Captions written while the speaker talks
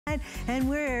and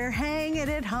we're hanging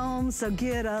it home, so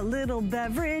get a little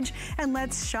beverage and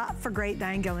let's shop for great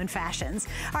Diane Gilman fashions.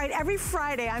 All right, every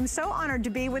Friday, I'm so honored to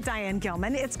be with Diane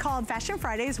Gilman. It's called Fashion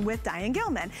Fridays with Diane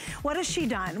Gilman. What has she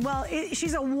done? Well,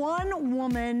 she's a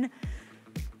one-woman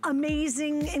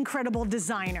amazing, incredible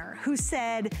designer who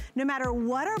said no matter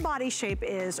what our body shape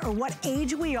is or what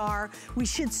age we are, we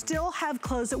should still have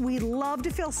clothes that we love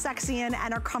to feel sexy in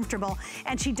and are comfortable.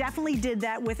 And she definitely did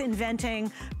that with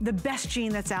inventing the best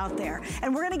jean that's out there.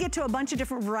 And we're gonna get to a bunch of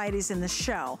different varieties in the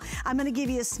show. I'm gonna give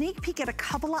you a sneak peek at a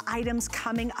couple of items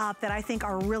coming up that I think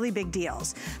are really big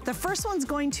deals. The first one's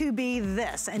going to be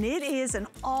this, and it is an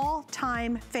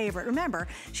all-time favorite. Remember,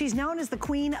 she's known as the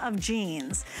queen of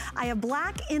jeans. I have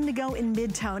black indigo in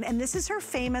mid-tone, and this is her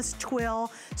famous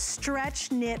twill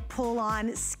stretch knit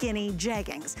pull-on skinny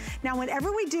jeggings. Now,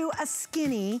 whenever we do a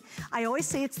skinny, I always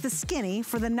say it's the skinny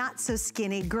for the not so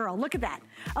skinny girl. Look at that.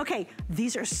 Okay,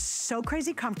 these are so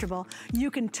crazy comfortable.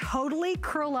 You can totally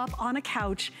curl up on a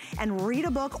couch and read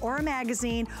a book or a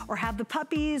magazine or have the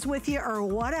puppies with you or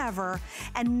whatever,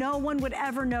 and no one would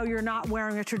ever know you're not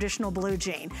wearing a traditional blue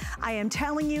jean. I am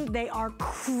telling you, they are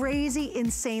crazy,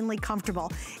 insanely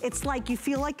comfortable. It's like you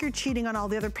feel like you're cheating on all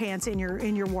the other pants in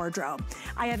your wardrobe.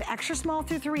 I have extra small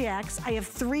through 3X. I have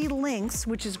 3 lengths,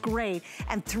 which is great,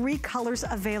 and 3 colors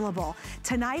available.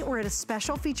 Tonight, we're at a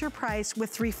special feature price with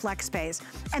 3 flex pays.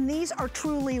 And these are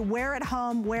truly wear at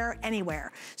home, wear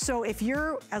anywhere. So if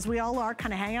you're, as we all are,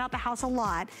 kind of hanging out the house a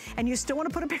lot, and you still want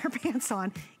to put a pair of pants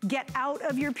on, get out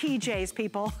of your PJs,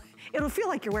 people. It'll feel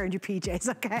like you're wearing your PJs,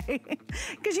 okay?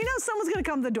 Because you know someone's gonna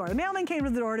come to the door. The mailman came to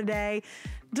the door today.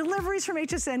 Deliveries from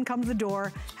HSN come to the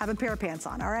door. Have a pair of pants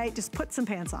on, all right? Just put some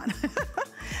pants on.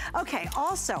 Okay,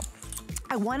 also,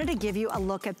 I wanted to give you a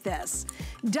look at this.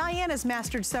 Diane has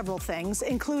mastered several things,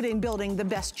 including building the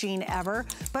best jean ever,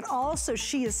 but also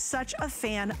she is such a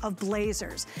fan of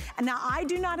blazers. And now I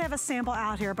do not have a sample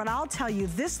out here, but I'll tell you,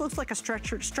 this looks like a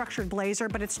structured blazer,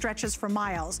 but it stretches for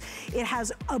miles. It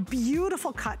has a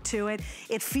beautiful cut to it.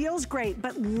 It feels great,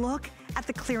 but look at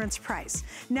the clearance price.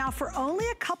 Now, for only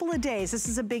a couple of days, this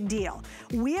is a big deal.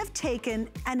 We have taken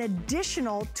an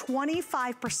additional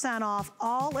 25% off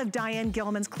all of Diane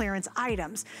Gilman's clearance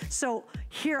items. So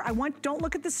here, don't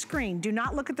look at the screen. Do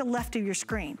not look at the left of your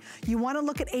screen. You wanna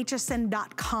look at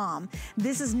hsn.com.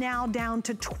 This is now down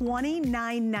to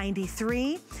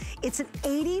 $29.93. It's an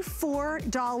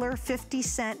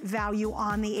 $84.50 value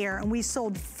on the air, and we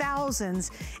sold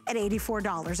thousands at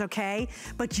 $84, okay?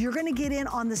 But you're gonna get in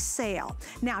on the sale.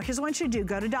 Now, here's what I want you to do.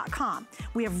 Go to .com.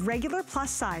 We have regular plus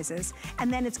sizes,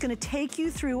 and then it's gonna take you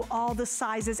through all the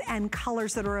sizes and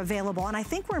colors that are available, and I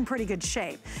think we're in pretty good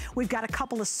shape. We've got a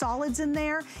couple of solids in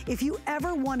there. If you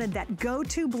ever wanted that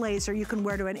go-to blazer you can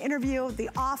wear to an interview, the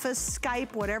office,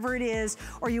 Skype, whatever it is,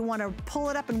 or you wanna pull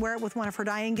it up and wear it with one of her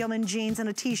Diane Gilman jeans and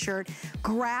a t-shirt,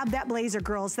 grab that blazer,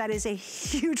 girls. That is a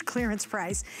huge clearance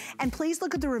price. And please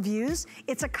look at the reviews.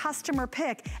 It's a customer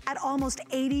pick at almost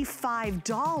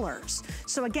 $85.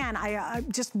 So again, I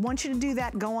just want you to do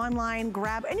that. Go online,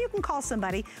 grab, and you can call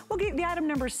somebody. We'll give you the item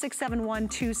number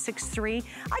 671263.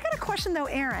 I got a question though,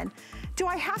 Aaron. Do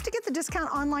I have to get the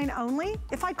discount online only?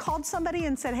 If I called somebody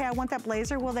and said, hey, I want that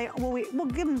blazer, we'll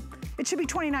give them, it should be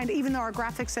 29, even though our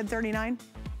graphics said 39?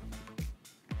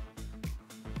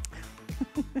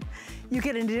 You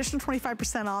get an additional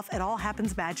 25% off. It all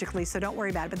happens magically, so don't worry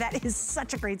about it. But that is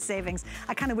such a great savings.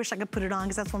 I kind of wish I could put it on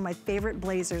because that's one of my favorite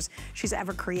blazers she's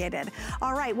ever created.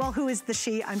 All right, well, who is the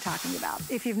she I'm talking about?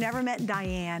 If you've never met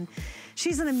Diane,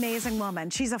 she's an amazing woman.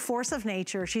 She's a force of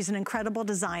nature. She's an incredible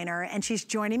designer, and she's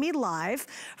joining me live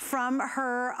from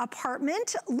her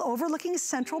apartment overlooking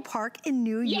Central Park in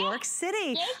New York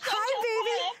City. Hi,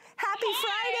 baby. Happy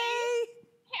Friday.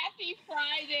 Happy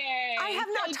Friday. I have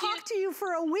not talked to you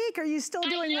for a week. Are you still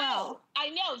doing well? I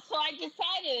know. So I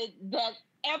decided that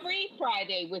every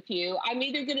Friday with you, I'm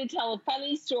either going to tell a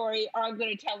funny story or I'm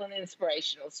going to tell an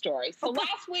inspirational story. So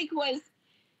last week was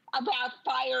about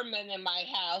firemen in my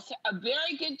house, a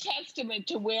very good testament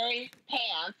to wearing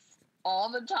pants all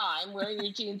the time, wearing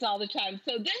your jeans all the time.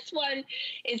 So this one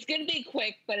is going to be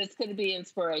quick, but it's going to be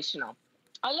inspirational.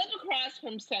 I live across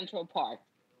from Central Park.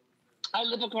 I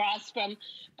live across from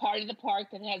part of the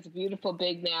park that has a beautiful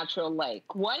big natural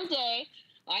lake. One day,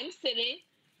 I'm sitting,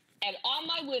 and on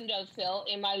my windowsill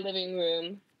in my living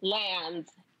room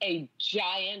lands a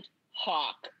giant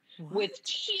hawk with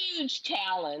huge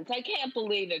talons. I can't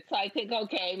believe it. So I think,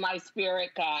 okay, my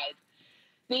spirit guide.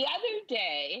 The other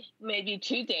day, maybe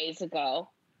 2 days ago,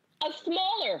 a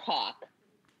smaller hawk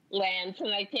lands,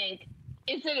 and I think,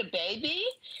 is it a baby?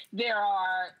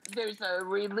 There's a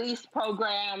release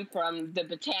program from the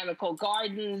Botanical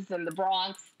Gardens in the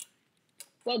Bronx.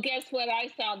 Well, guess what I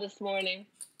saw this morning?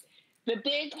 The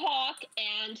big hawk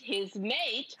and his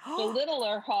mate, the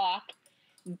littler hawk,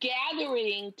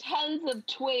 gathering tons of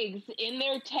twigs in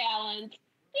their talons.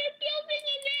 They're building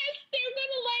a nest. They're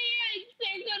going to lay eggs.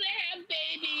 They're going to have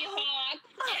baby hawks.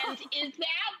 And is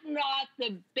that not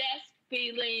the best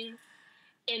feeling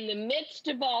in the midst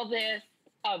of all this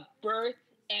of birth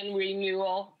and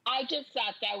renewal? I just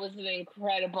thought that was an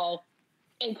incredible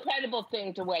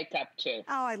thing to wake up to.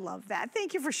 Oh, I love that.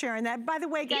 Thank you for sharing that. By the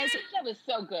way, guys. Yes, that was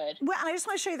so good. Well, I just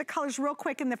want to show you the colors real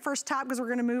quick in the first top because we're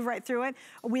going to move right through it.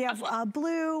 We have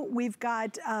blue, we've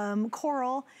got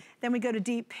coral, then we go to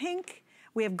deep pink,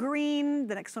 we have green,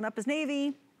 the next one up is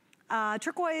navy,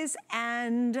 turquoise,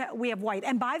 and we have white.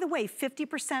 And by the way,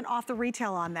 50% off the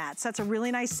retail on that. So that's a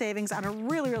really nice savings on a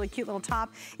really, really cute little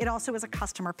top. It also is a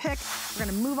customer pick. We're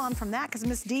gonna move on from that because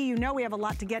Miss D, you know we have a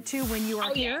lot to get to when you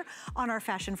are here on our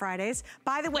Fashion Fridays.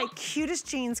 By the way, cutest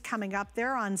jeans coming up.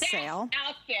 They're on sale.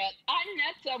 Outfit, I'm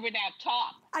nuts over that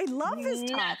top. I love this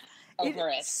top. Over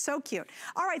it. So cute.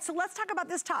 All right, so let's talk about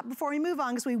this top before we move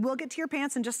on because we will get to your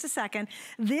pants in just a second.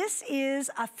 This is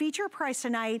a feature price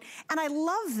tonight, and I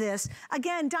love this.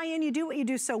 Again, Diane, you do what you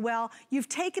do so well. You've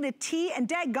taken a tee, and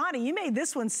daggone, you made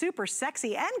this one super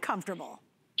sexy and comfortable.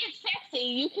 It's sexy.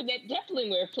 You can definitely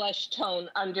wear flesh tone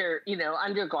under,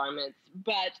 undergarments,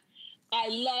 but I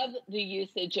love the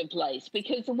usage of lace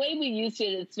because the way we used it,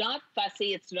 it's not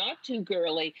fussy, it's not too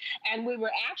girly, and we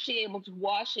were actually able to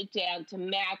wash it down to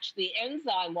match the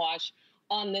enzyme wash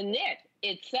on the knit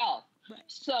itself. Right.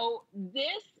 So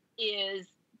this is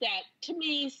that, to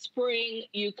me, spring,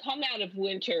 you come out of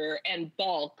winter and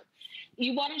bulk.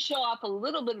 You want to show off a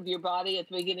little bit of your body at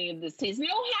the beginning of the season.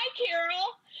 Oh, hi, Carol.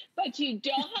 But you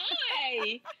don't,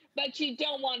 but you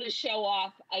don't want to show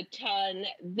off a ton.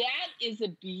 That is a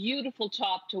beautiful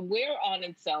top to wear on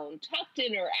its own, tucked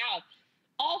in or out.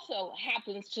 Also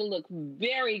happens to look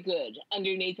very good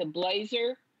underneath a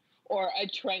blazer or a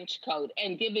trench coat,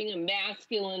 and giving a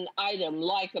masculine item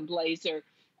like a blazer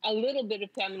a little bit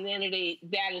of femininity.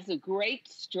 That is a great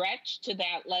stretch to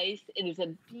that lace. It is a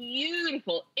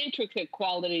beautiful, intricate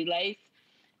quality lace.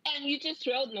 And you just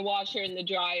throw it in the washer and the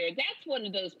dryer. That's one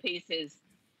of those pieces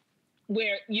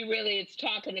where it's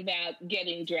talking about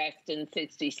getting dressed in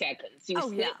 60 seconds. You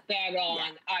slip that on.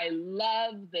 Yeah. I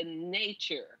love the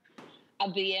nature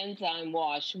of the enzyme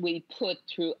wash we put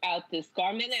throughout this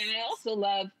garment. And I also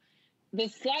love the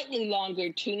slightly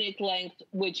longer tunic length,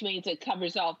 which means it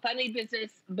covers all funny business,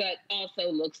 but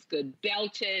also looks good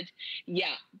belted.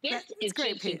 Yeah, this is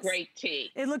just a great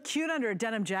tee. It looked cute under a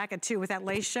denim jacket, too, with that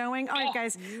lace showing. All right,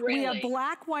 guys, really? We have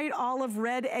black, white, olive,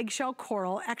 red, eggshell,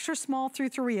 coral, extra small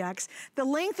through 3X. The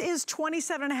length is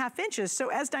 27.5 inches. So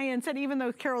as Diane said, even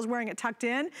though Carol's wearing it tucked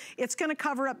in, it's going to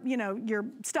cover up, your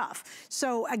stuff.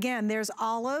 So again, there's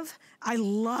olive. I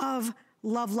love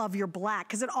your black,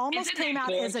 because it almost came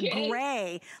out as a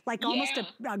gray, like almost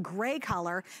a gray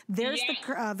color. There's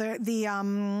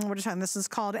what is that? This is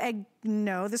called egg.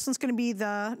 No, this one's going to be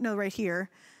right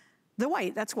here. The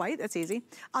white, that's white, that's easy.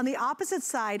 On the opposite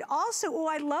side, also,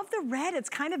 I love the red. It's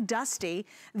kind of dusty.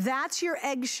 That's your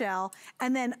eggshell.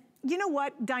 And then, you know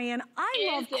what, Diane?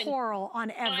 I love coral on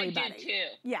everybody. I do too.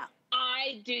 Yeah.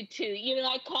 I do too.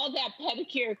 I call that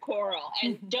pedicure coral.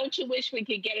 And don't you wish we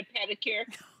could get a pedicure?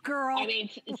 Girl. I mean,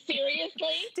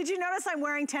 seriously? Did you notice I'm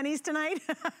wearing tennies tonight?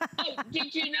 Oh,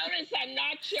 did you notice I'm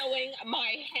not showing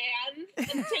my hands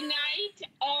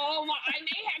tonight? Oh, I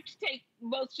may have to take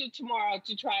most of tomorrow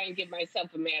to try and give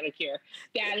myself a manicure.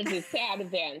 That is a sad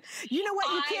event. You know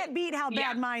what? You can't beat how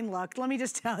bad mine looked. Let me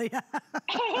just tell you. I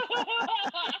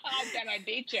bet I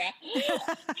beat you.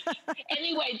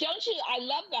 Anyway, I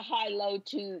love the high-low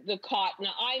to the cotton.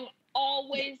 I'm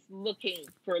always looking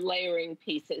for layering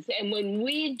pieces. And when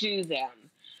we do them,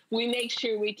 we make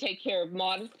sure we take care of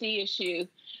modesty issue,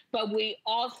 but we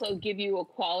also give you a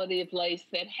quality of lace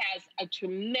that has a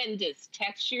tremendous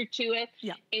texture to it,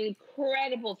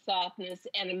 incredible softness,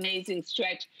 and amazing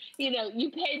stretch.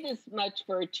 You pay this much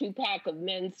for a 2-pack of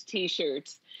men's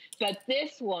T-shirts, but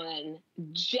this one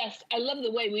I love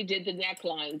the way we did the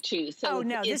neckline too. So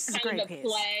it's kind of a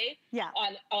play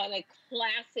on a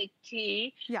classic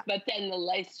tee, but then the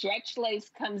lace, stretch lace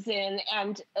comes in,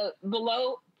 and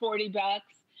below $40,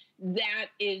 that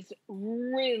is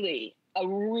is a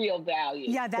real value.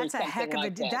 Yeah, that's a heck of a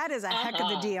deal. That is a heck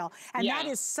of a deal. And that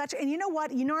is such, and you know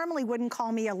what? You normally wouldn't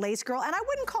call me a lace girl, and I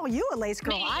wouldn't call you a lace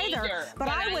girl either. But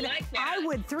I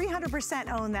would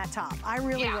 300% own that top. I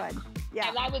really would. Yeah.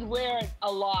 And I would wear it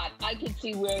a lot. I could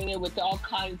see wearing it with all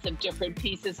kinds of different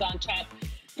pieces on top.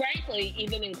 Frankly,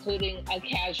 even including a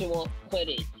casual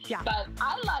hoodie. Yeah. But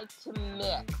I like to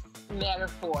mix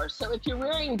metaphor. So if you're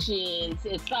wearing jeans,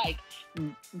 it's like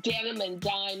denim and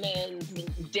diamonds,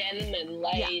 denim and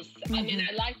lace. Yeah. I mean,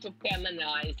 I like to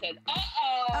feminize it.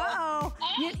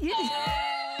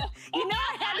 You know,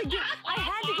 I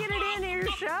had to get it in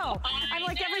your show. I'm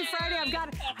like, every Friday I've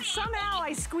got, somehow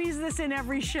I squeeze this in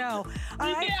every show.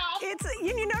 All right? Yeah.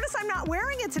 You notice I'm not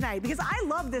wearing it tonight because I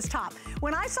love this top.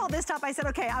 When I saw this top, I said,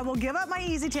 okay, I will give up my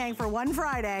Easy Tank for one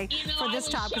Friday for this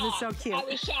top because it's so cute. I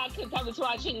was shocked because I was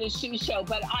watching the shoe show,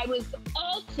 but I was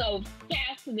also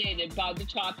fascinated by the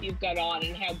top you've got on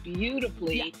and how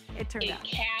beautifully it turned out.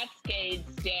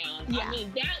 Cascades down. Yeah. I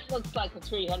mean, that looks like a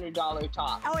 $300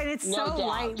 top. Oh, and it's so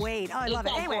lightweight. Oh, I love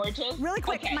it. Anyway, gorgeous? Really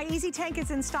quick, Okay. my Easy Tank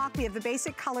is in stock. We have the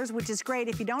basic colors, which is great.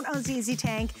 If you don't own the Easy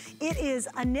Tank, it is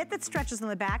a knit that stretches on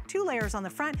the back, 2 layers on the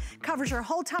front, covers your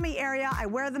whole tummy area. I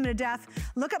wear them to death.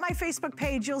 Look at my Facebook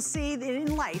page. You'll see that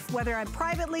in life, whether I'm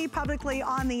privately, publicly,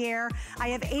 on the air, I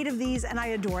have 8 of these and I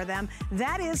adore them.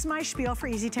 That is my spiel for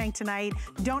Easy Tank tonight.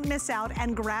 Don't miss out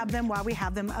and grab them while we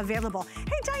have them available.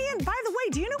 Hey, Diane, by the way,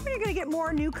 do you know when you're going to get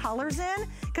more new colors in?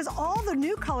 Because all the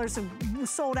new colors have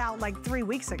sold out like 3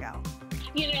 weeks ago.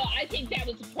 You know, I think that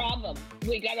was a problem.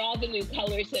 We got all the new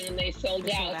colors in and they sold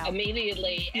out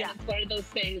immediately. And it's one of those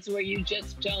things where you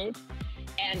just don't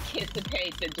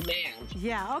anticipate the demand.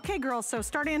 Yeah, okay, girls, so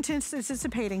start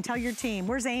anticipating. Tell your team.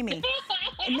 Where's Amy?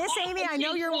 Miss Amy, I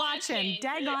know you're watching.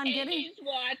 Daggone, Amy's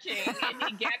watching.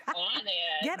 Amy, get on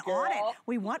it, Get girl. on it.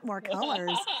 We want more colors.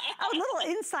 A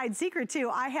little inside secret, too.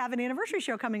 I have an anniversary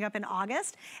show coming up in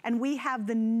August, and we have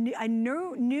a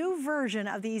new version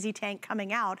of the Easy Tank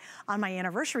coming out on my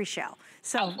anniversary show.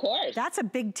 So of course. That's a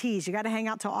big tease. You got to hang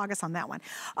out till August on that one.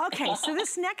 Okay, so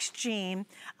this next jean,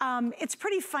 it's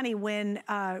pretty funny when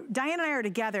Diane and I are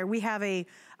together, we have a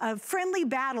friendly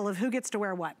battle of who gets to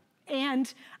wear what.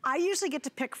 And I usually get to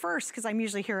pick first because I'm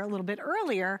usually here a little bit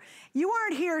earlier. You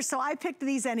aren't here, so I picked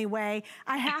these anyway.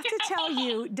 I have to tell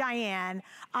you, Diane,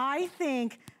 I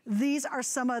think these are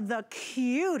some of the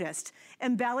cutest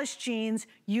embellished jeans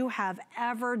you have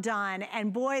ever done.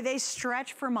 And boy, they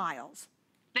stretch for miles.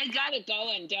 They got it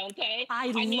going, don't they? I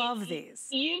love these.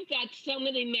 You've got so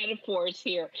many metaphors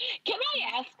here. Can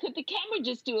I ask, could the camera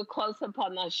just do a close-up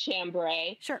on the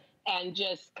chambray? Sure. And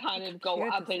just kind of go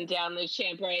up and down the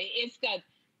chambray. It's got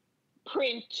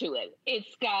print to it.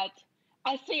 It's got,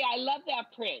 I love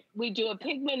that print. We do a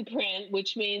pigment print,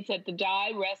 which means that the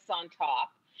dye rests on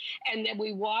top, and then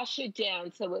we wash it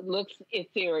down so it looks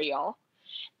ethereal.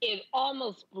 It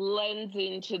almost blends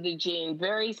into the jean,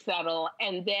 very subtle,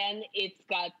 and then it's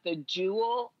got the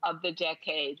jewel of the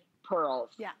decade,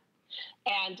 pearls. Yeah.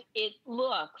 And it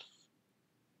looks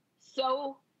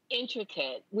so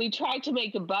intricate. We tried to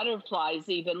make the butterflies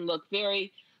even look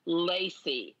very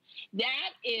lacy.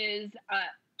 That is,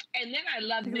 and then I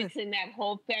love mixing that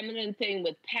whole feminine thing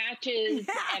with patches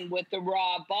and with the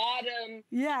raw bottom.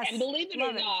 Yes. And believe it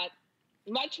or not,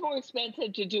 much more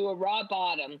expensive to do a raw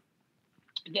bottom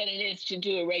than it is to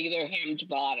do a regular hemmed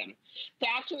bottom.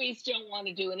 Factories don't want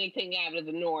to do anything out of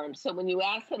the norm. So when you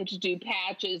ask them to do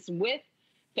patches with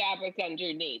fabric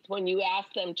underneath, when you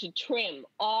ask them to trim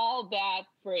all that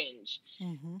fringe,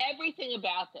 everything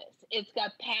about this, it's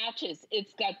got patches,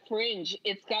 it's got fringe,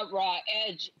 it's got raw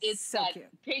edge, it's got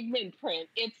pigment print,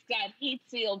 it's got heat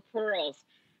sealed pearls.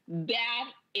 That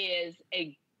is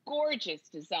a gorgeous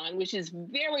design, which is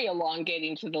very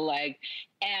elongating to the leg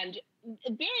and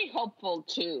very hopeful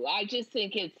too. I just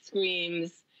think it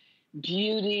screams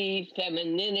beauty,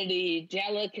 femininity,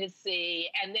 delicacy,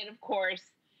 and then of course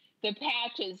the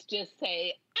patches just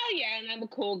say, "Oh yeah, and I'm a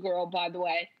cool girl, by the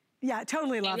way." Yeah,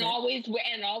 totally love it.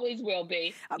 And always will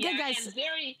be. Okay, guys. And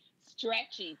very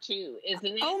stretchy too, isn't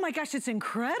it? Oh my gosh, it's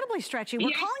incredibly stretchy.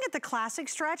 We're calling it the classic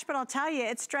stretch, but I'll tell you,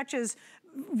 it stretches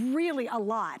really a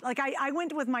lot. Like I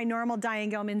went with my normal Diane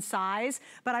Gilman size,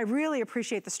 but I really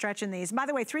appreciate the stretch in these. By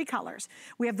the way, 3 colors.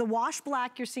 We have the wash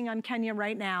black you're seeing on Kenya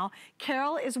right now.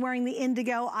 Carol is wearing the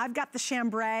indigo. I've got the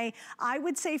chambray. I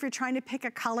would say if you're trying to pick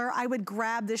a color, I would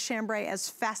grab this chambray as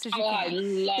fast as you can. I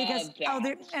love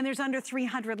that. And there's under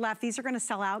 300 left. These are gonna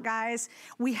sell out, guys.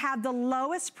 We have the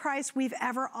lowest price we've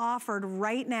ever offered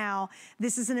right now.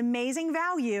 This is an amazing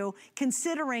value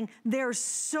considering there's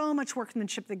so much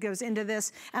workmanship that goes into this.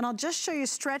 And I'll just show you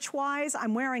stretch-wise.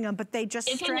 I'm wearing them, but they just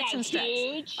stretch and stretch.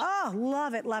 Huge? Oh,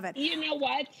 love it, love it. You know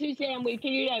what, Suzanne? We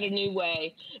figured out a new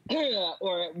way,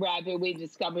 or rather, we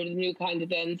discovered a new kind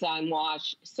of enzyme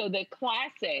wash. So the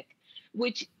classic,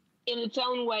 which in its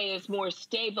own way is more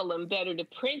stable and better to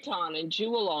print on and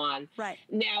jewel on,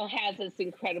 now has this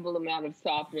incredible amount of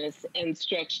softness and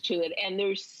stretch to it. And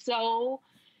they're so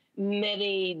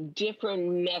many different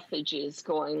messages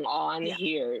going on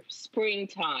here.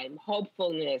 Springtime,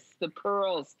 hopefulness, the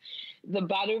pearls, the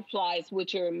butterflies,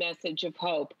 which are a message of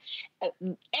hope.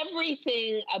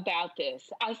 Everything about this.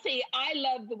 I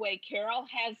love the way Carol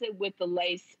has it with the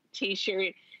lace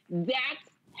t-shirt. That's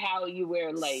how you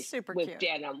wear lace. Super with cute.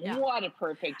 Denim. Yeah. What a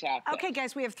perfect outfit. Okay,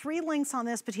 guys, we have 3 links on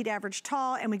this, petite, average,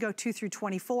 tall, and we go 2 through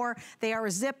 24. They are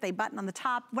a zip, they button on the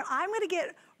top. But I'm going to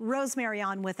get Rosemary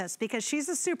on with us because she's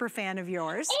a super fan of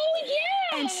yours. Oh,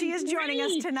 yeah! And she is joining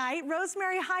us tonight.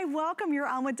 Rosemary, hi, welcome. You're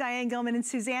on with Diane Gilman and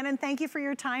Suzanne, and thank you for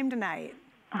your time tonight.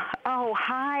 Oh,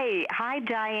 hi. Hi,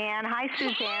 Diane. Hi,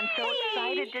 Suzanne. So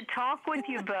excited to talk with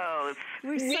you both.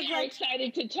 We're so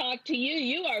excited to talk to you.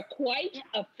 You are quite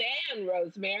a fan,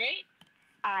 Rosemary.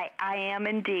 I am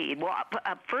indeed. Well,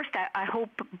 first, I hope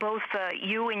both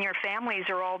you and your families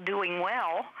are all doing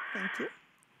well. Thank you.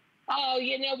 Oh,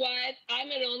 you know what?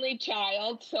 I'm an only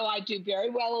child, so I do very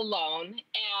well alone.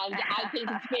 And I think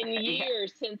it's been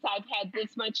years since I've had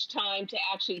this much time to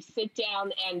actually sit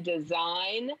down and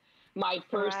design. My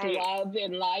first love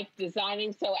in life,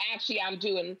 designing. So actually I'm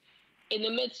doing, in the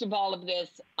midst of all of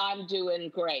this, I'm doing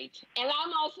great. And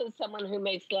I'm also someone who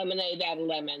makes lemonade out of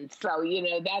lemons. So, you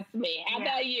know, that's me. How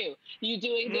about you? You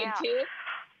doing good too?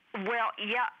 Well,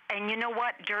 yeah, and you know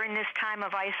what? During this time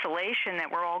of isolation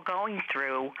that we're all going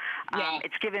through,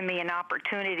 it's given me an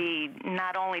opportunity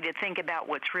not only to think about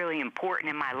what's really important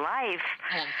in my life,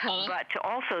 but to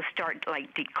also start, like,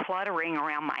 decluttering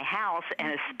around my house,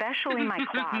 and especially my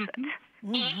closet.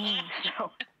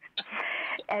 So,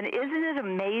 and isn't it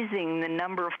amazing the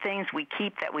number of things we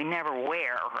keep that we never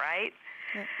wear, right?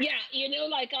 Yeah, you know,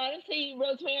 like, honestly,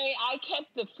 Rosemary, I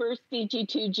kept the first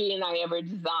DG2 jean I ever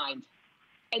designed.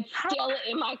 It's still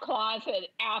in my closet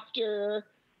after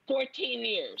 14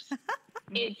 years.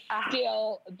 It's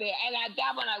still there. And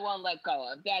that one I won't let go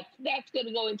of. That's going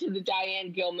to go into the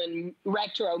Diane Gilman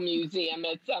Retro Museum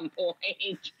at some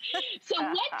point. So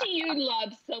what do you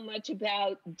love so much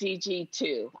about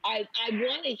DG2? I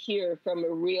want to hear from a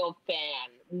real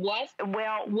fan. What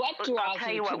draws I'll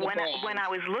tell you what, to the brand? When I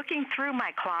was looking through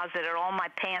my closet at all my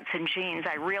pants and jeans,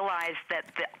 I realized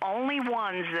that the only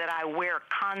ones that I wear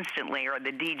constantly are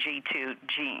the DG2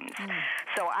 jeans.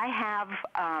 So I have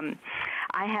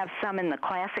some in the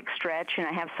classic stretch, and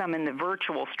I have some in the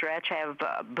virtual stretch. I have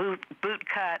boot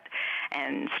cut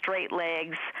and straight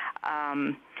legs.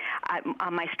 On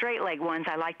my straight leg ones,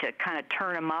 I like to kind of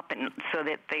turn them up and so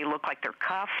that they look like they're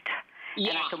cuffed. And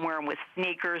I can wear them with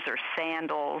sneakers or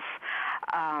sandals.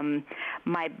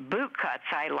 My boot cuts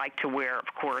I like to wear, of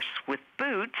course, with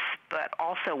boots, but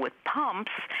also with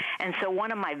pumps. And so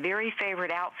one of my very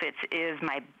favorite outfits is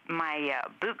my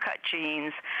boot cut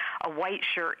jeans, a white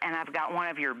shirt, and I've got one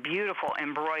of your beautiful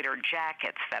embroidered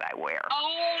jackets that I wear. Oh,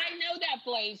 I know that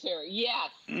blazer.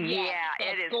 Yes. Yeah,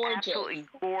 it is gorgeous. Absolutely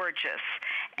gorgeous.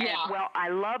 And, well, I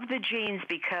love the jeans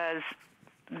because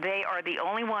they are the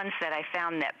only ones that I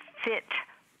found that fit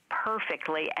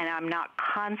perfectly, and I'm not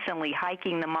constantly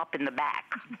hiking them up in the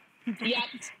back.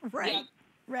 Right.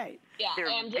 Yeah,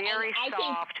 they're very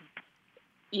soft.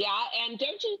 And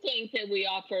don't you think that we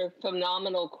offer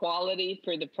phenomenal quality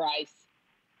for the price?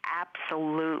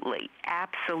 Absolutely. I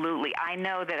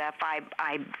know that if I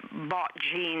bought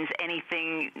jeans,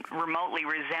 anything remotely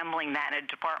resembling that in a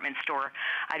department store,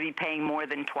 I'd be paying more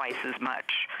than twice as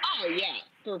much. Oh, yeah.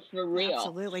 For real.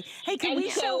 Absolutely. Hey, can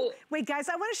we show, wait, guys,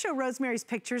 I want to show Rosemary's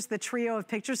pictures, the trio of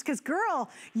pictures, because,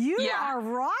 girl, you are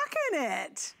rocking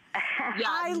it.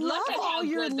 I love all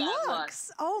your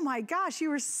looks. Oh, my gosh,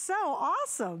 you were so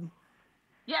awesome.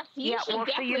 Yes, you should well,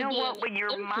 so you know what? When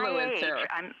you're my age,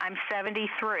 I'm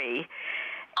 73.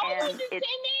 Oh, we're the same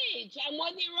age. I'm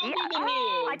 1 year older than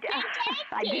you.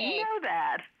 I didn't know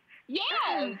that.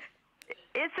 Yes.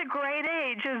 It's a great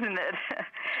age, isn't it?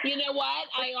 You know what?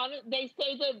 They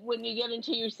say that when you get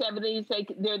into your 70s,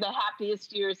 they're the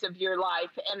happiest years of your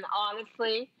life. And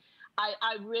honestly,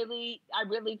 I really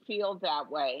feel that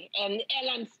way. And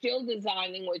I'm still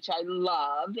designing, which I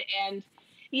love. And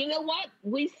you know what?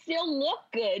 We still look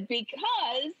good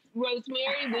because,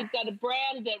 Rosemary, we've got a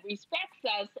brand that respects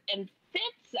us and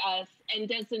fits us and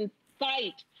doesn't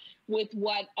fight with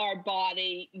what our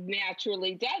body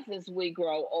naturally does as we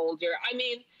grow older. I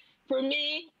mean, for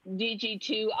me,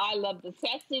 DG2, I love the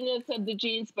sexiness of the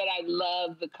jeans, but I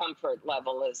love the comfort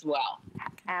level as well.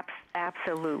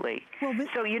 Absolutely. Well,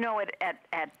 so, you know, at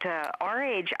our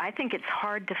age, I think it's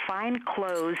hard to find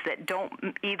clothes that don't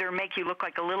either make you look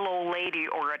like a little old lady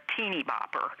or a teeny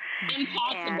bopper.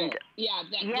 Impossible. And, yeah,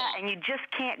 and you just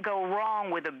can't go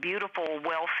wrong with a beautiful,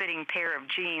 well-fitting pair of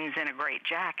jeans and a great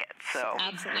jacket. So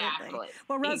absolutely. Exactly.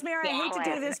 Well, Rosemary, I hate to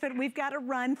do this, but we've got to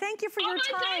run. Thank you for your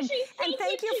time. And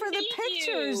thank you for the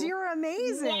pictures. You're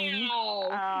amazing. Wow.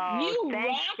 Oh, you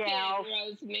thanks, rock gals. it,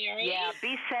 Rosemary. Yeah,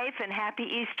 be safe and happy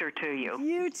Easter to you.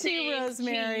 You too, Same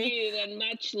Rosemary. to you, and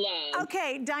much love.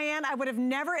 Okay, Diane, I would have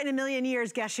never in a million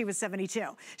years guessed she was 72.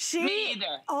 Me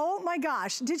either. Oh my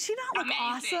gosh, did she not look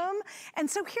Amazing. awesome? And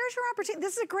so here's your opportunity.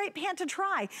 This is a great pant to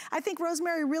try. I think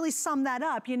Rosemary really summed that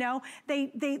up. You know,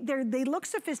 they look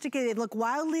sophisticated. They look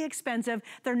wildly expensive.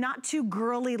 They're not too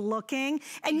girly looking,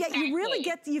 and yet you really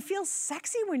you feel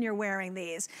sexy when you're wearing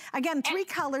these. Again, 3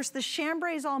 colors. The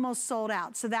chambray is almost sold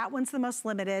out, so that one's the most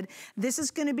limited. This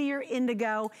is going to be your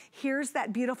indigo. Here's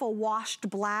that beautiful washed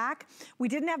black. We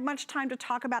didn't have much time to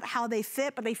talk about how they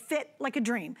fit, but they fit like a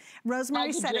dream.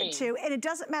 Rosemary said it too, and it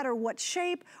doesn't matter what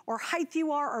shape or height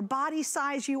you are or body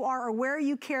size you are or where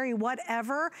you carry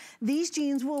whatever, these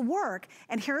jeans will work.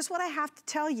 And here's what I have to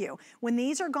tell you. When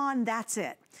these are gone, that's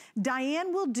it.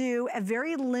 Diane will do a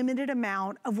very limited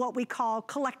amount of what we call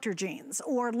collector jeans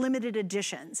or limited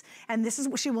editions. And this is,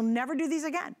 she will never do these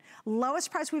again.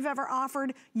 Lowest price we've ever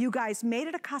offered. You guys made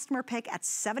it a customer pick at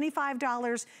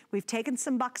 $75. We've taken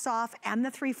some bucks off and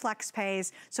the 3 flex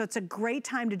pays. So it's a great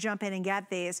time to jump in and get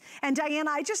these. And Diane,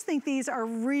 I just think these are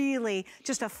really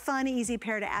just a fun, easy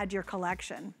pair to add to your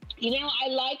collection. You know, I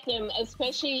like them,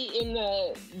 especially in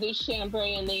the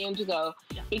chambray and the indigo,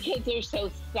 because they're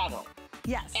so subtle.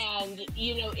 Yes. And,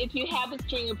 you know, if you have a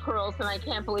string of pearls, and I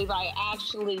can't believe I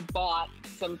actually bought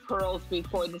some pearls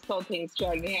before this whole thing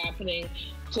started happening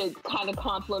to kind of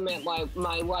complement my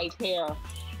white hair.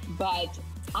 But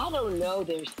I don't know,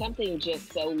 there's something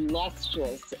just so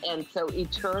lustrous and so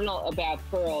eternal about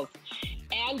pearls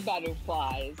and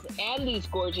butterflies and these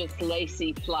gorgeous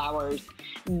lacy flowers.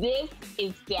 This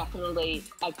is definitely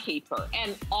a keeper.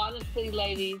 And honestly,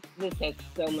 ladies, this has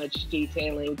so much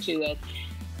detailing to it.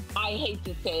 I hate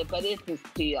to say it, but it's a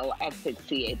steal at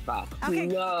 $68. Okay.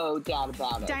 No doubt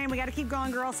about it. Diane, we got to keep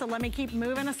going, girls, so let me keep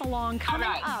moving us along. Coming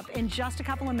up in just a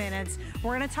couple of minutes,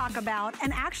 we're going to talk about,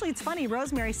 and actually it's funny,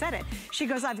 Rosemary said it. She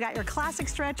goes, I've got your classic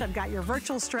stretch, I've got your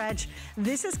virtual stretch.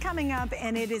 This is coming up,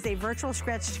 and it is a virtual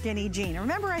stretch skinny jean.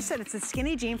 Remember I said it's a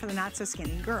skinny jean for the not so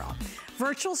skinny girl.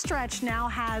 Virtual stretch now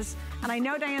has, and I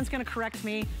know Diane's going to correct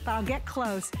me, but I'll get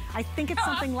close. I think it's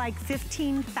something like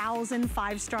 15,000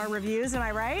 5-star reviews. Am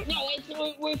I right? No,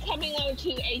 we're coming on to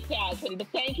 8,000, but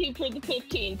thank you for the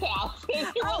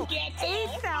 15,000. Oh,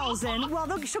 8,000. Well,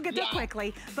 she'll get there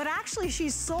quickly. But actually,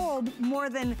 she's sold more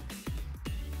than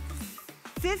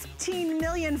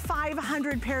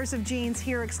 15,500,000 pairs of jeans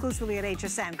here exclusively at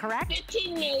HSN, correct?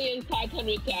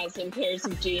 15,500,000 pairs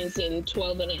of jeans in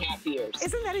 12 and a half years.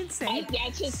 Isn't that insane?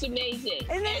 That's just amazing.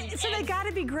 So they got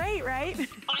to be great, right?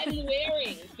 I'm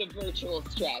wearing the virtual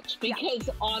stretch because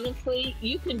honestly,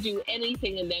 you can do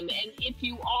anything in them. And if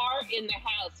you are in the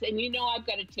house, and you know I've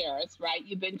got a terrace, right?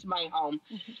 You've been to my home.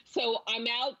 So I'm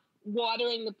out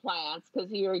watering the plants because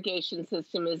the irrigation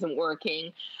system isn't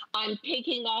working. I'm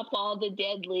picking off all the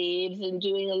dead leaves and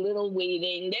doing a little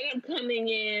weeding. Then I'm coming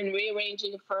in,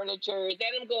 rearranging furniture. Then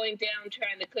I'm going down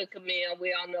trying to cook a meal.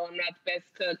 We all know I'm not the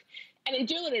best cook. And I'm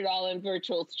doing it all in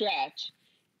virtual stretch.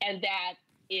 And that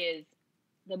is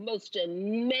the most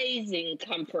amazing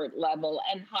comfort level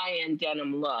and high-end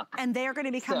denim look. And they are going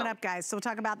to be coming up, guys. So we'll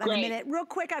talk about that in a minute. Real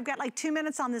quick, I've got like 2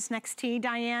 minutes on this next tee,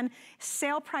 Diane.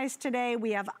 Sale price today, we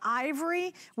have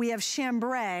ivory, we have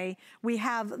chambray, we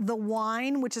have the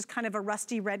wine, which is kind of a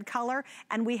rusty red color,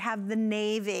 and we have the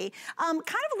navy. Kind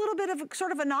of a little bit of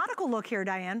sort of a nautical look here,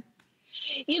 Diane.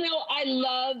 You know, I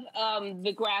love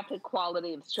the graphic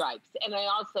quality of stripes. And I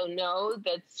also know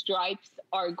that stripes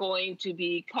are going to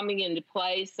be coming into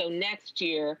play. So next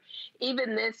year,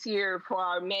 even this year for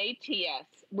our May TS,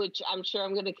 which I'm sure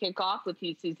I'm going to kick off with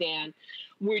you, Suzanne,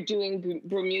 we're doing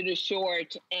Bermuda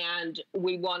short, and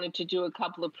we wanted to do a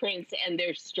couple of prints, and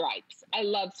they're stripes. I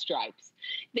love stripes.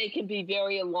 They can be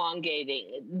very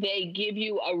elongating. They give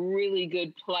you a really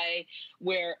good play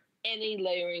where any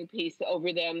layering piece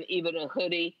over them, even a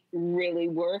hoodie, really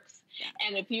works.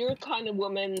 And if you're a kind of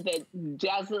woman that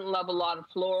doesn't love a lot of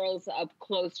florals up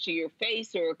close to your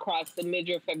face or across the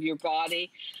midriff of your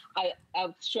body,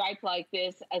 a stripe like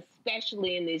this,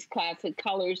 especially in these classic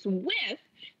colors with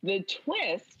the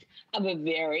twist of a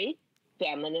very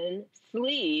feminine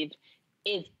sleeve,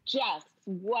 is just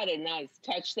what a nice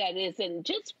touch that is. And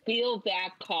just feel that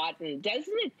cotton.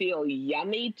 Doesn't it feel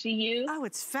yummy to you? Oh,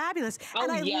 it's fabulous. Oh,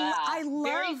 and I love,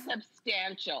 very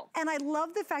substantial. And I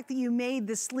love the fact that you made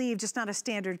the sleeve just not a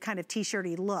standard kind of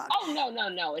t-shirty look. Oh,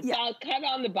 no. It's all cut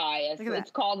on the bias.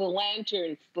 It's called a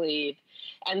lantern sleeve.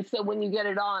 And so when you get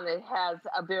it on, it has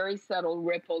a very subtle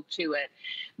ripple to it.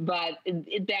 But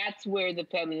that's where the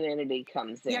femininity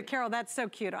comes in. Yeah, Carol, that's so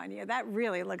cute on you. That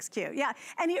really looks cute. Yeah,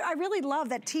 and I really love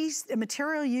that the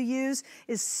material you use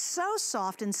is so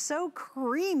soft and so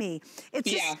creamy.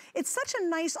 It's just, it's such a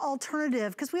nice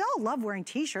alternative, because we all love wearing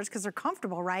t-shirts because they're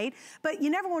comfortable, right? But you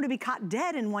never want to be caught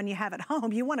dead in one you have at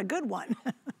home. You want a good one.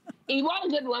 You want a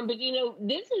good one, but you know,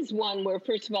 this is one where,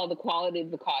 first of all, the quality of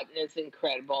the cotton is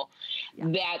incredible. Yeah.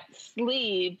 That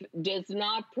sleeve does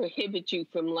not prohibit you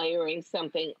from layering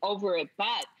something over it,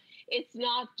 but it's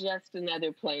not just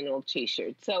another plain old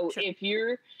t-shirt. So if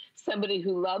you're somebody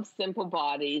who loves simple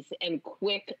bodies and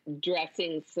quick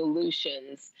dressing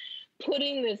solutions,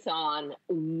 putting this on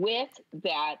with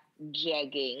that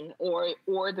jegging or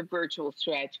the virtual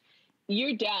stretch,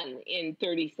 you're done in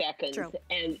 30 seconds. True.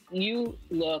 And you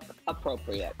look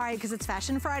appropriate. All right, because it's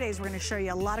Fashion Fridays, we're going to show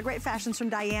you a lot of great fashions from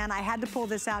Diane. I had to pull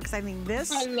this out because I think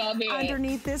this, I love it.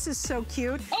 Underneath this is so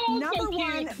cute. Oh, Number so cute.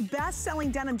 one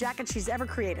best-selling denim jacket she's ever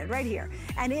created, right here.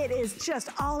 And it is just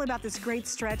all about this great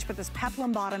stretch, but this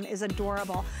peplum bottom is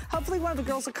adorable. Hopefully one of the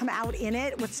girls will come out in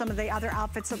it with some of the other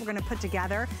outfits that we're going to put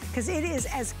together, because it is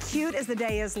as cute as the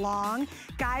day is long.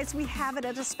 Guys, we have it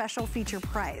at a special feature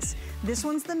price. This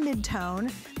one's the mid-tone.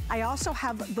 I also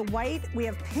have the white, we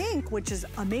have pink, which is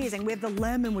amazing. We have the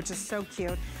lemon, which is so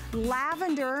cute.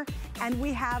 Lavender, and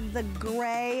we have the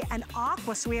gray and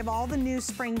aqua. So we have all the new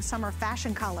spring, summer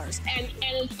fashion colors. And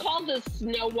it's called the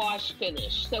snow wash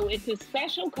finish. So it's a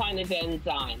special kind of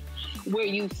enzyme where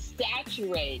you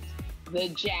saturate the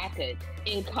jacket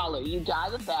in color. You dye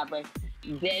the fabric,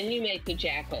 then you make the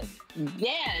jacket.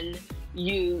 Then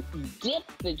you dip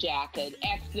the jacket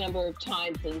X number of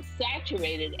times and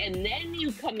saturate it, and then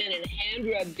you come in and hand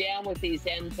rub down with these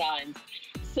enzymes.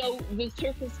 So the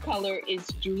surface color is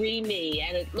dreamy,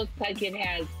 and it looks like it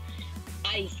has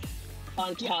ice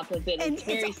on top of it. And it's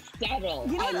very subtle.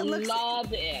 You know, I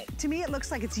love it. To me, it looks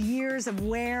like it's years of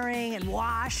wearing and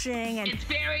washing. And it's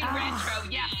very retro,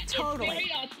 yeah. Totally.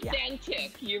 It's very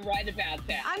authentic. Yeah. You're right about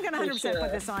that. I'm going to 100%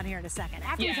 put this on here in a second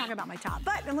after we talk about my top.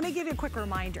 But let me give you a quick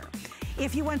reminder.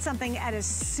 If you want something at a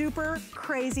super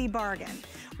crazy bargain,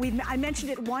 I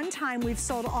mentioned it one time, we've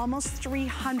sold almost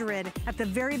 300 at the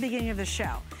very beginning of the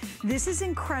show. This is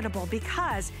incredible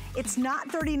because it's not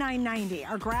 $39.90.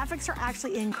 Our graphics are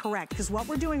actually incorrect, because what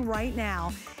we're doing right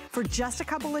now for just a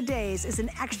couple of days is an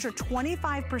extra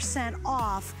 25%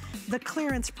 off the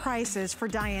clearance prices for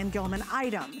Diane Gilman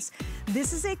items.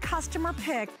 This is a customer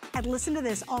pick at, listen to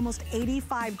this, almost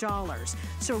 $85.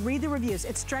 So read the reviews.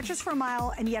 It stretches for a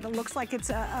mile, and yet it looks like it's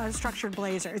a structured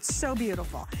blazer. It's so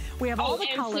beautiful. We have all the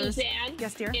colors. Suzanne,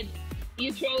 yes, dear?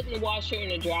 You throw it in the washer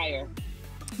and a dryer.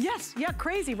 Yes, yeah,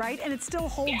 crazy, right? And it still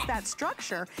holds that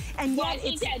structure. And yet I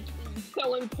think that's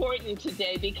so important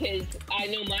today, because I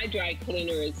know my dry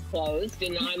cleaner is closed,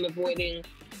 and I'm avoiding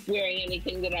wearing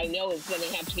anything that I know is going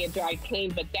to have to get dry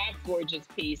cleaned. But that gorgeous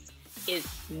piece is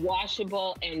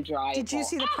washable and dryable. Did you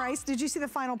see the price? Did you see the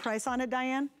final price on it,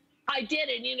 Diane? I did,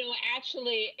 and you know,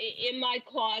 actually, in my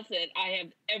closet, I have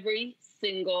every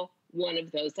single one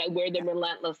of those. I wear them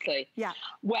relentlessly. Yeah.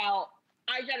 Well,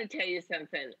 I got to tell you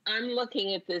something. I'm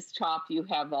looking at this top you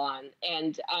have on,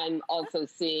 and I'm also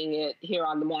seeing it here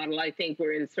on the model. I think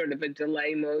we're in sort of a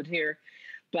delay mode here,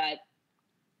 but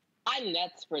I'm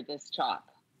nuts for this top.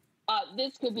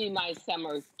 This could be my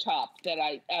summer top that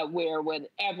I wear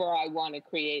whenever I want to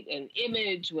create an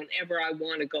image, whenever I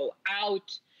want to go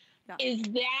out. Yeah. Is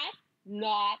that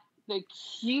not the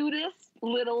cutest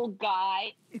little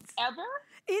guy ever?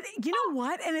 You know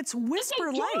what? And it's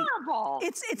whisper light.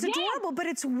 It's adorable, but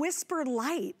it's whisper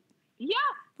light. Yeah.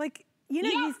 Like, you know,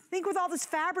 you think with all this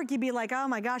fabric, you'd be like, oh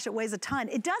my gosh, it weighs a ton.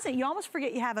 It doesn't. You almost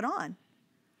forget you have it on.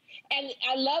 And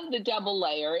I love the double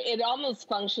layer. It almost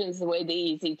functions the way the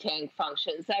Easy Tank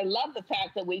functions. I love the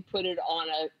fact that we put it on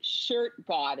a shirt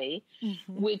body,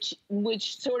 which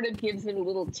sort of gives it a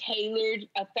little tailored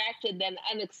effect. And then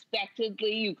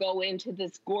unexpectedly, you go into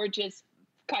this gorgeous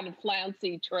kind of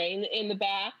flouncy train in the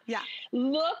back. Yeah.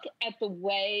 Look at the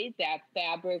way that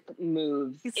fabric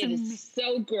moves. It is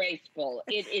so graceful.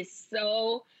 It is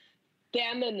so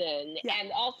feminine. Yeah.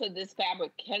 And also this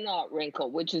fabric cannot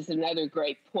wrinkle, which is another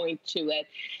great point to it.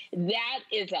 That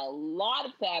is a lot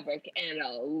of fabric and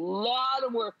a lot lot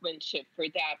of workmanship for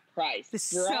that price.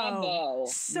 Bravo.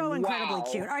 So incredibly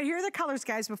cute. All right, here are the colors,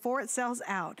 guys, before it sells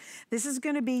out. This is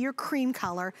gonna be your cream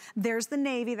color. There's the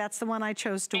navy, that's the one I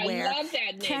chose to wear. I love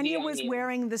that navy. Kenya was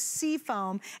wearing the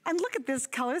seafoam. And look at this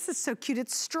color, this is so cute.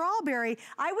 It's strawberry.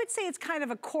 I would say it's kind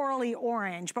of a corally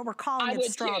orange, but we're calling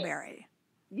it strawberry.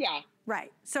 Yeah.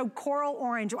 Right, so coral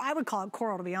orange, I would call it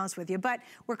coral to be honest with you, but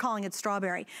we're calling it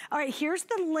strawberry. All right, here's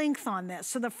the length on this.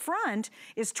 So the front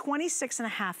is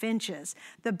 26.5 inches.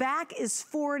 The back is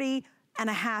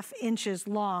 40.5 inches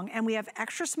long, and we have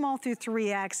extra small through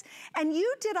 3X. And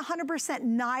you did 100%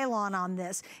 nylon on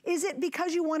this. Is it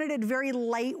because you wanted it very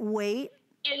lightweight?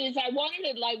 It is. I wanted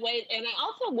it lightweight, and I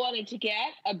also wanted to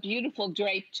get a beautiful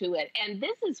drape to it. And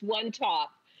this is one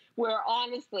top where,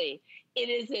 honestly, it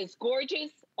is as gorgeous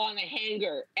on a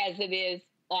hanger as it is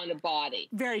on a body.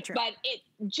 Very true. But it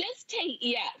just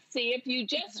see, if you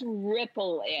just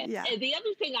ripple it. Yeah. And the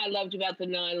other thing I loved about the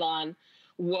nylon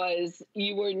was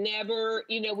you were never,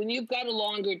 you know, when you've got a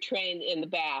longer train in the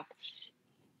back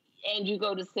and you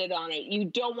go to sit on it, you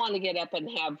don't want to get up and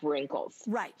have wrinkles.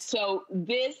 Right. So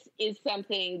this is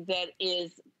something that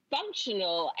is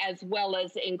functional as well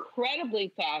as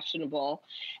incredibly fashionable,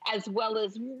 as well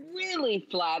as really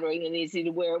flattering and easy to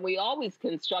wear. We always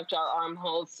construct our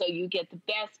armholes so you get the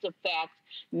best effect.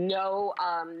 No,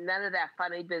 none of that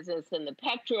funny business, and the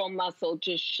pectoral muscle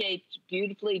just shaped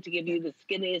beautifully to give you the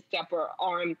skinniest upper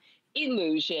arm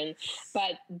illusion.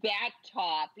 But that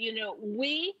top, you know,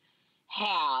 we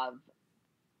have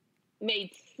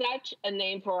made such a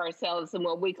name for ourselves in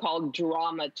what we call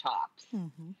drama tops.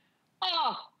 Mm-hmm.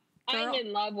 Oh, girl, I'm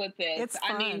in love with this. It's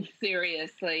fun. I mean,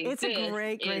 seriously. It's a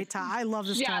great top. I love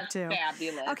this top too.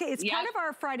 Fabulous. Okay, it's part of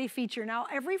our Friday feature. Now,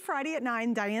 every Friday at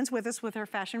 9, Diane's with us with her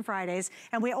Fashion Fridays,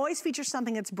 and we always feature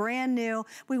something that's brand new.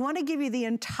 We want to give you the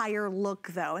entire look,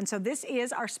 though, and so this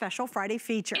is our special Friday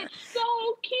feature. It's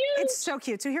so cute. It's so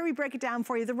cute. So here we break it down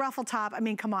for you. The ruffle top, I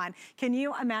mean, come on. Can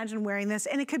you imagine wearing this?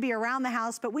 And it could be around the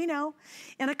house, but we know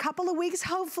in a couple of weeks,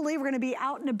 hopefully, we're going to be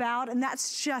out and about, and that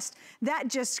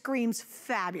just screams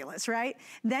fabulous, right?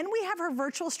 Then we have her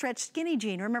virtual stretch skinny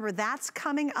jean. Remember, that's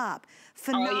coming up.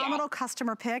 Phenomenal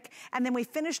customer pick. And then we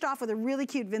finished off with a really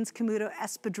cute Vince Camuto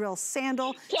espadrille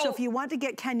sandal. So if you want to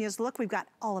get Kenya's look, we've got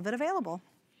all of it available.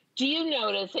 Do you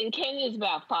notice, and Kenya's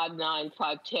about 5'9",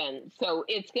 5'10", so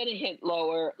it's going to hit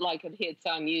lower like it hits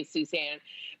on you, Suzanne.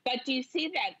 But do you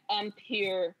see that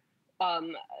here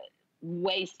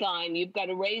waistline? You've got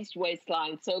a raised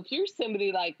waistline. So if you're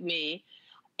somebody like me,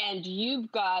 and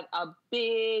you've got a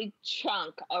big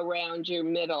chunk around your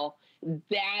middle,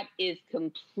 that is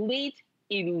complete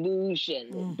illusion.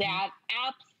 Mm-hmm. That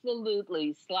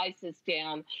absolutely slices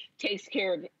down, takes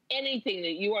care of anything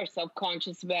that you are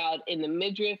self-conscious about in the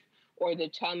midriff or the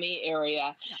tummy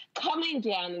area. Coming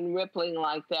down and rippling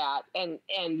like that and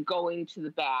going to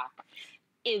the back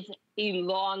is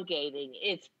elongating.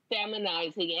 It's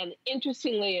feminizing. And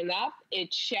interestingly enough,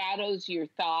 it shadows your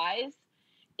thighs,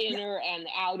 inner and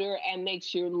outer, and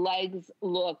makes your legs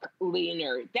look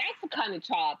leaner. That's the kind of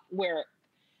top where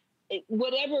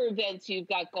whatever events you've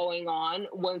got going on,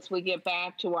 once we get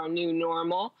back to our new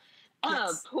normal, a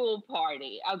pool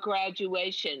party, a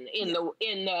graduation in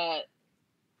the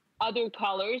other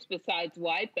colors besides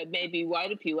white, but maybe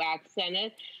white if you accent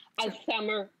it, a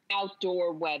summer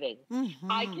outdoor wedding.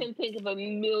 Mm-hmm. I can think of a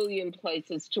million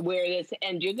places to wear this,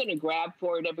 and you're going to grab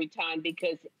for it every time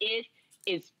because it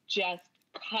is just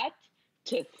cut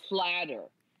to flatter.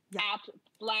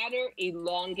 Flatter,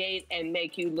 elongate, and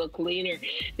make you look leaner.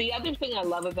 The other thing I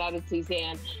love about it,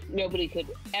 Suzanne, nobody could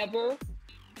ever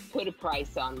put a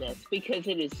price on this because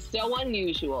it is so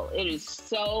unusual. It is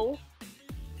so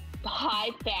high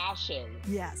fashion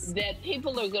that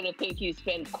people are going to think you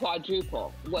spent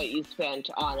quadruple what you spent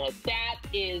on it. That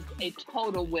is a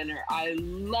total winner. I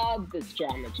love this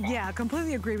drama top. Yeah, I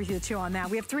completely agree with you too on that.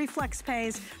 We have 3 flex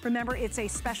pays. Remember, it's a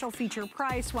special feature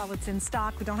price while it's in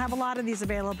stock. We don't have a lot of these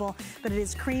available, but it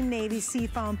is cream navy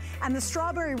seafoam, and the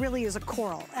strawberry really is a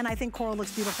coral, and I think coral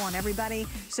looks beautiful on everybody,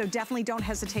 so definitely don't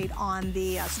hesitate on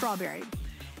the strawberry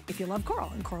if you love coral,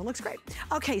 and coral looks great.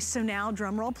 Okay, so now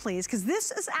drum roll please, because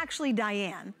this is actually,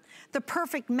 Diane, the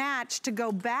perfect match to go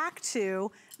back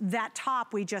to that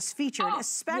top we just featured,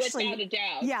 especially, without a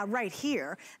doubt. Yeah, right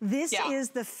here. This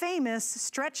is the famous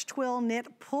stretch twill knit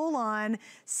pull-on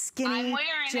skinny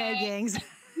jeggings.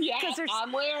 Yeah,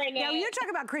 I'm wearing it. Now, you talk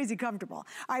about crazy comfortable.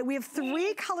 All right, we have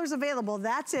 3 colors available.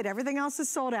 That's it. Everything else is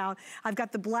sold out. I've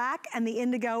got the black and the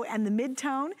indigo and the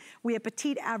mid-tone. We have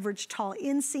petite, average, tall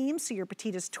inseam. So your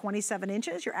petite is 27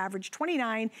 inches, your average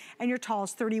 29, and your tall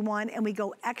is 31. And we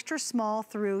go extra small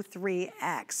through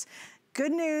 3X.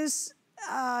 Good news.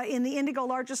 in the indigo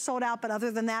large is sold out, but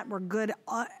other than that, we're good.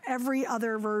 Every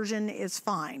other version is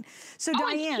fine. So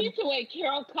Diane. It's cute the way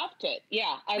Carol cuffed it.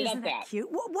 Yeah, I love that. Cute?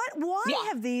 Why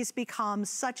have these become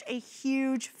such a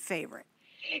huge favorite?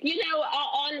 You know,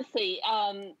 honestly,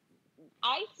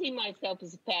 I see myself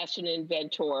as a fashion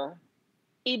inventor,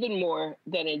 even more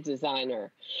than a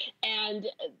designer. And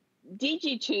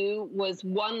DG2 was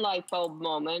one light bulb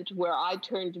moment where I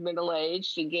turned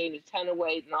middle-aged and gained a ton of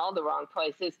weight in all the wrong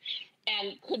places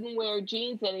and couldn't wear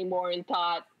jeans anymore and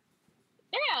thought,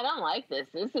 yeah, I don't like this.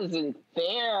 This isn't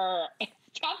fair. It's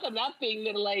tough enough being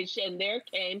middle-aged. And there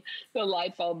came the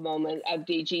light bulb moment of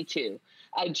DG2,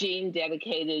 a jean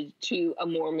dedicated to a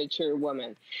more mature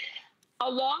woman.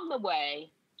 Along the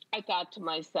way, I thought to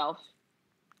myself,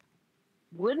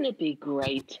 wouldn't it be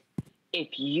great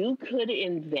if you could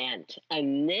invent a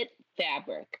knit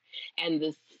fabric and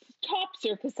the top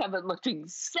surface of it looked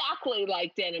exactly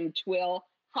like denim twill,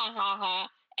 ha ha ha,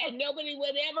 and nobody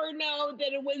would ever know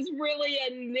that it was really a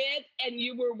knit and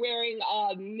you were wearing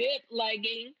a knit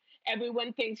legging.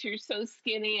 Everyone thinks you're so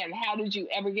skinny, and how did you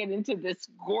ever get into this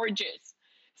gorgeous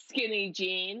skinny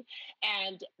jean?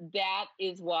 And that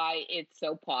is why it's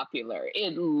so popular.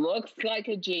 It looks like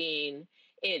a jean,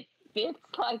 it fits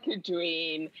like a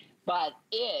dream, but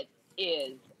it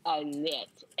is a knit.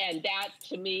 And that,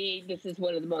 to me, this is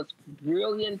one of the most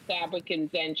brilliant fabric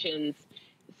inventions,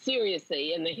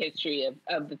 seriously, in the history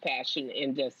of the fashion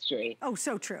industry. Oh,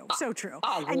 so true, so true.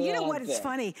 And you know what, it's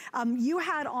funny,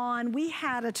 we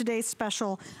had a today's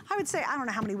special, I would say, I don't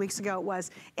know how many weeks ago it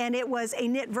was, and it was a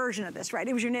knit version of this, right?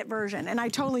 It was your knit version, and I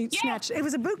totally snatched, it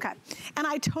was a boot cut, and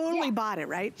I totally bought it,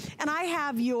 right? And I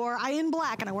have in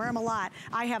black, and I wear them a lot,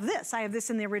 I have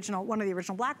this in the original, one of the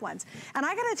original black ones. And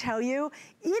I gotta tell you,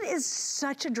 it is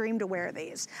such a dream to wear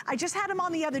these. I just had them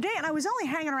on the other day, and I was only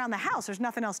hanging around the house, there's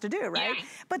nothing else to do, right? Yeah.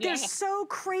 But they're so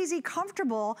crazy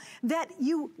comfortable that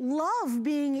you love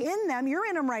being in them. You're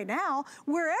in them right now.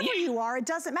 Wherever you are, it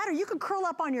doesn't matter. You could curl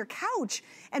up on your couch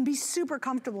and be super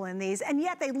comfortable in these, and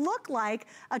yet they look like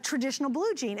a traditional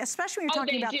blue jean, especially when you're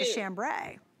talking about the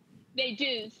chambray. They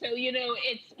do. So, you know,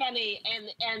 it's funny,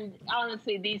 and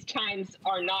honestly, these times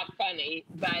are not funny,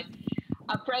 but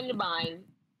a friend of mine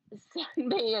sent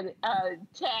me a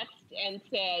text and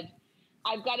said,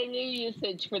 I've got a new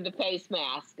usage for the face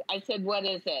mask. I said, what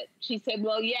is it? She said,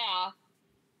 well, yeah,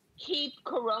 keep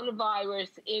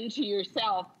coronavirus into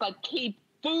yourself, but keep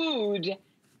food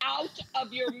out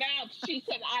of your mouth. She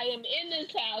said, I am in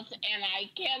this house and I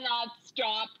cannot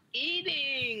stop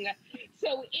eating.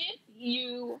 So if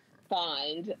you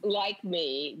find, like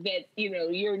me, that, you know,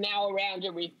 you're now around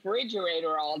a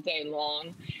refrigerator all day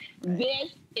long,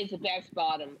 this is the best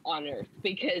bottom on earth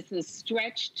because the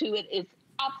stretch to it is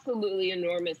absolutely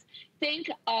enormous.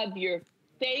 Think of your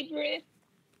favorite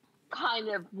kind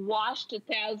of washed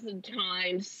 1,000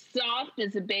 times, soft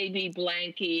as a baby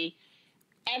blankie,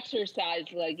 exercise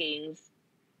leggings,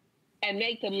 and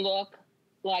make them look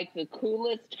like the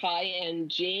coolest high-end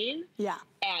jean. Yeah.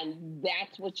 And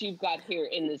that's what you've got here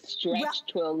in the stretch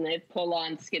twill knit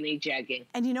pull-on skinny jegging.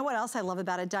 And you know what else I love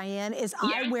about it, Diane, is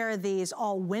I wear these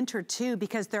all winter too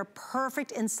because they're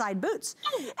perfect inside boots.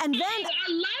 And then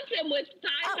I love them with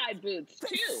thigh-high boots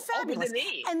too, fabulous. over the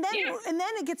knee. And then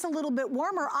it gets a little bit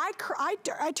warmer.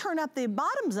 I turn up the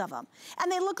bottoms of them,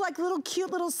 and they look like little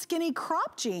cute little skinny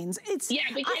crop jeans. It's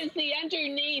because the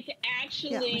underneath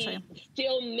actually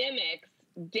still mimics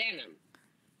denim.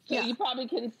 So you probably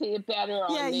can see it better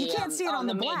on the you can't see it on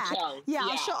the black.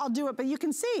 I'll do it, but you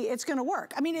can see it's gonna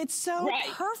work. I mean, it's so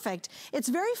perfect. It's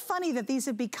very funny that these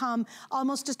have become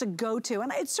almost just a go-to,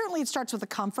 and it starts with the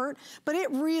comfort, but it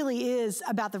really is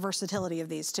about the versatility of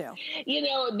these too. You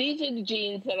know, these are the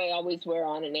jeans that I always wear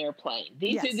on an airplane.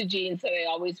 These are the jeans that I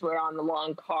always wear on a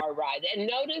long car ride. And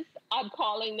notice I'm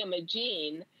calling them a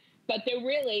jean, but they're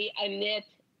really a knit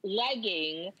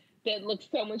legging that looks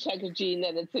so much like a jean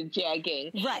that it's a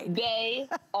jegging. Right. They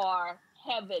are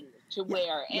heaven to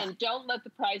wear. And don't let the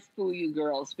price fool you,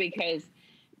 girls, because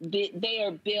they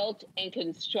are built and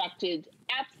constructed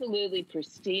absolutely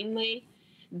pristinely.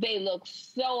 They look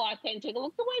so authentic.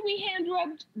 Look the way we hand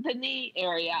rubbed the knee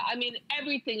area. I mean,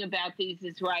 everything about these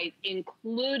is right,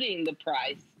 including the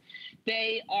price.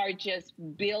 They are just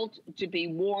built to be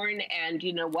worn, and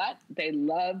you know what? They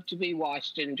love to be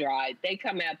washed and dried. They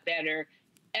come out better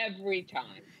every time.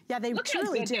 Yeah, they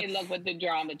truly do. They look with the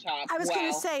drama top. I was going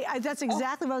to say, that's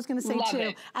exactly what I was going to say too.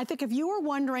 It. I think if you were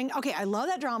wondering, okay, I love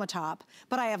that drama top,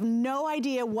 but I have no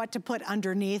idea what to put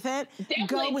underneath it,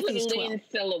 go with these 12. Definitely put a lean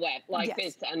silhouette like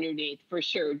this underneath, for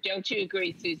sure. Don't you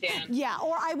agree, Suzanne? Yeah,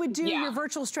 or I would do your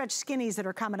virtual stretch skinnies that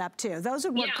are coming up too. Those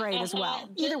would work great as well.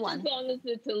 Either one. As long as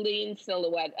it's a lean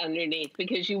silhouette underneath,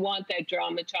 because you want that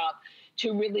drama top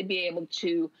to really be able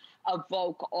to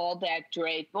evoke all that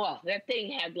drape. Oh, that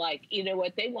thing had like, you know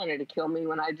what, they wanted to kill me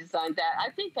when I designed that.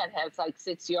 I think that has like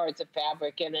 6 yards of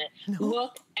fabric in it.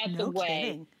 Look at the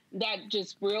way that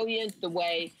just brilliant, the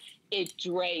way it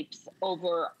drapes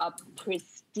over a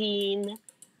pristine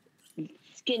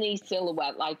skinny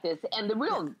silhouette like this. And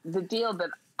the deal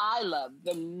that I love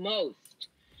the most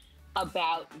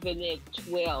about the knit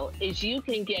twill is you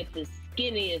can get the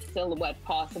skinniest silhouette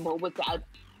possible without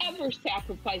ever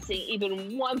sacrificing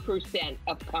even 1%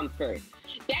 of comfort.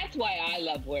 That's why I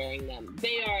love wearing them.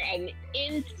 They are an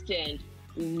instant,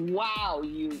 wow,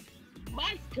 you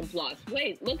must have lost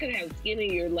weight. Look at how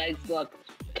skinny your legs look,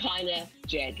 kind of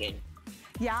jegging.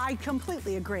 Yeah, I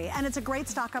completely agree. And it's a great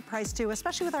stock up price too,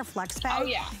 especially with our flex pay. Oh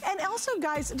yeah. And also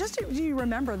guys, just do you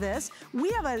remember this? We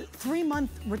have a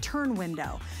 3-month return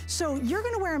window. So you're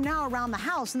gonna wear them now around the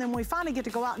house, and then when we finally get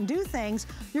to go out and do things,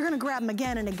 you're gonna grab them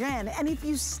again and again. And if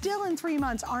you still in 3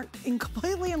 months aren't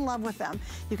completely in love with them,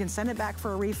 you can send it back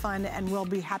for a refund and we'll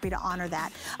be happy to honor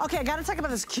that. Okay, I gotta talk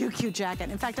about this cute jacket.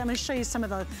 In fact, I'm gonna show you some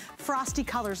of the frosty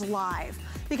colors live.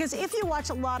 Because if you watch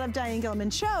a lot of Diane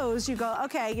Gilman shows, you go,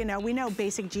 okay, you know, we know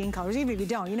basic jean colors. Even if you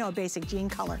don't, you know a basic jean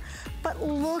color. But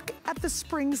look at the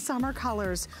spring summer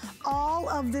colors. All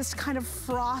of this kind of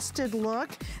frosted look.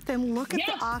 Then look at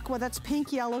the aqua, that's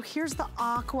pink yellow. Here's the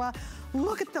aqua.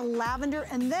 Look at the lavender.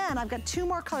 And then I've got 2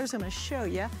 more colors I'm gonna show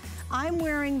you. I'm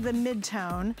wearing the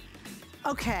mid-tone.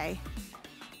 Okay,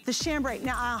 the chambray.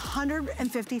 Now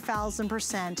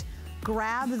 150,000%.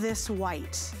 Grab this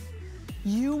white.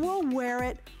 You will wear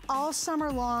it all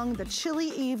summer long, the chilly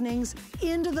evenings,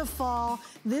 into the fall.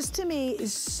 This to me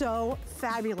is so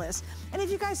fabulous. And if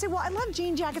you guys say, well, I love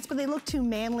jean jackets, but they look too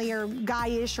manly or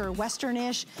guy-ish or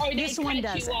western-ish, this one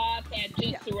does you off at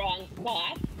just the wrong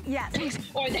spot. Yes.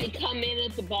 Or they come in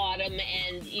at the bottom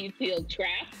and you feel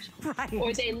trapped. Right.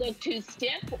 Or they look too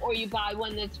stiff, or you buy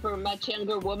one that's for a much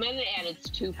younger woman and it's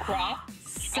too cropped.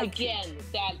 So again,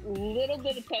 cute. That little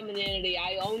bit of femininity.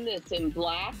 I own this in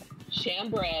black,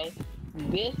 chambray,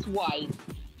 this white,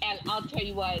 and I'll tell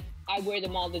you what, I wear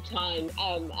them all the time.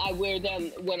 I wear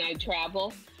them when I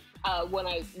travel. When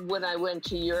I went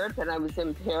to Europe and I was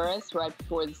in Paris right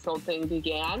before this whole thing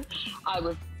began, I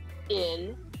was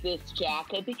in this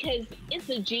jacket because it's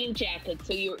a jean jacket,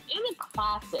 so you're in a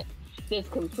classic. That's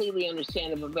completely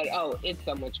understandable, but oh, it's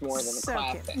so much more than a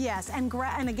classic. Cute. Yes, and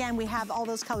again, we have all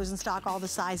those colors in stock, all the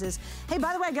sizes. Hey,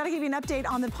 by the way, I gotta give you an update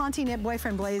on the Ponte Knit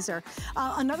Boyfriend Blazer.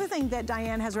 Another thing that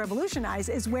Diane has revolutionized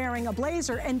is wearing a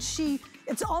blazer, and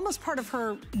it's almost part of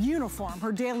her uniform,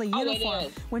 her daily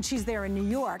uniform when she's there in New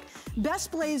York.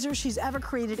 Best blazer she's ever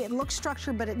created. It looks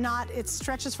structured, but it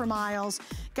stretches for miles.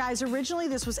 Guys, originally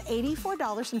this was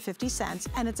 $84.50,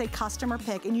 and it's a customer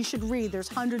pick, and you should read, there's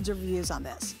hundreds of reviews on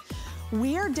this.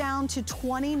 We are down to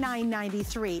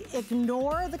 $29.93.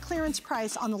 Ignore the clearance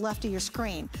price on the left of your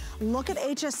screen. Look at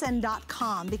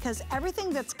hsn.com, because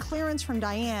everything that's clearance from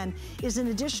Diane is an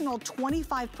additional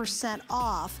 25%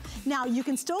 off. Now, you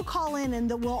can still call in and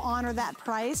we'll honor that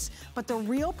price, but the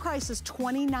real price is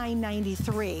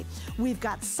 $29.93. We've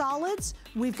got solids.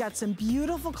 We've got some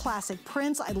beautiful classic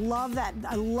prints. I love that.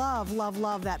 I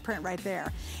love that print right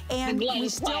there. And we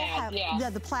still have,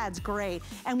 the plaid's great.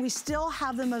 And we still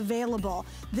have them available.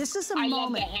 This is a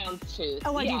moment. I love the houndstooth.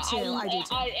 Oh, I do too. I do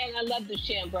too. And I love the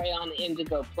chambray on the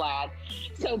indigo plaid.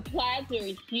 So plaids are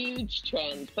a huge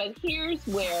trend. But here's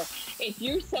where, if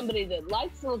you're somebody that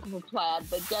likes to look for plaid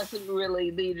but doesn't really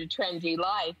lead a trendy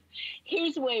life,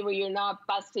 here's a way where you're not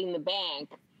busting the bank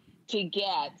to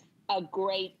get a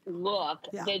great look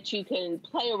that you can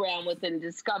play around with and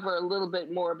discover a little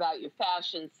bit more about your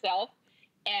fashion self.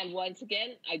 And once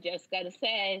again, I just got to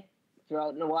say, throw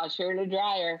it in the washer and a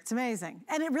dryer. It's amazing.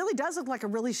 And it really does look like a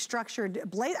really structured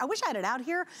blazer. I wish I had it out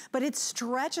here, but it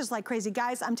stretches like crazy.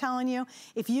 Guys, I'm telling you,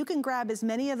 if you can grab as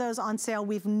many of those on sale,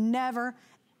 we've never,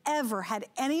 ever had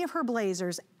any of her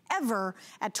blazers ever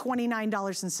at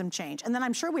 $29 and some change. And then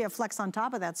I'm sure we have flex on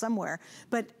top of that somewhere.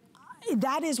 But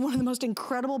that is one of the most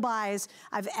incredible buys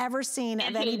I've ever seen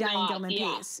of any Diane Gilman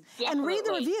piece. Definitely. And read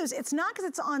the reviews. It's not because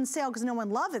it's on sale because no one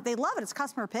loved it. They love it. It's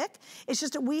customer pick. It's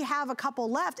just that we have a couple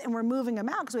left and we're moving them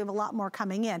out because we have a lot more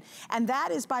coming in. And that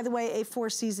is, by the way, a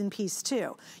 4-season piece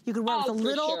too. You could wear with a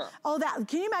little,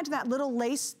 can you imagine that little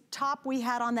lace top we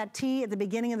had on that tee at the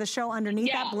beginning of the show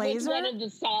underneath that blazer? Yeah, one of the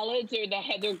solids or the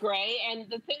heather gray. And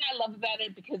the thing I love about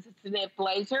it, because it's a knit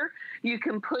blazer, you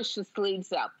can push the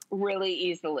sleeves up really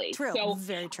easily. True, so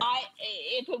very true.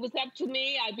 If it was up to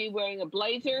me, I'd be wearing a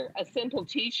blazer, a simple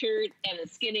t-shirt, and a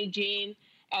skinny jean,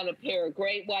 and a pair of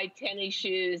great white tennis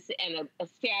shoes, and a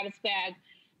status bag.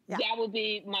 Yeah. That would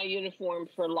be my uniform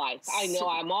for life. I know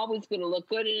I'm always going to look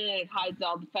good in it. It hides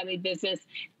all the funny business,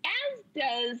 as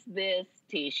does this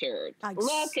t-shirt.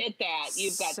 Look at that.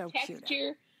 You've got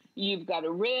texture. You've got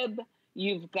a rib.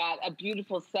 You've got a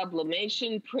beautiful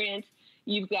sublimation print.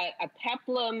 You've got a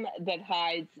peplum that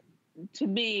hides, to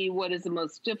me, what is the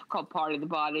most difficult part of the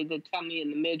body, the tummy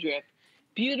and the midriff,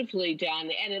 beautifully done.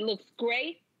 And it looks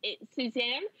great.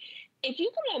 Suzanne, if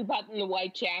you can unbutton the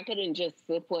white jacket and just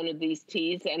slip one of these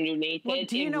tees underneath it,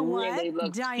 do you know what, really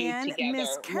looks Diane?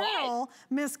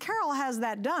 Miss Carol has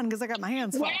that done because I got my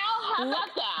hands full. Well, how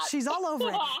about that? She's all over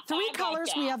it. 3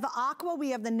 colors. We have the aqua, we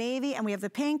have the navy, and we have the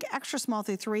pink, extra small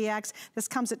through 3X. This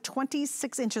comes at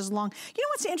 26 inches long. You know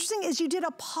what's interesting is you did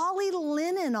a poly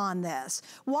linen on this.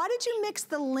 Why did you mix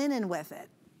the linen with it?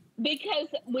 Because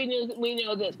we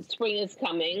know that spring is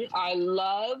coming. I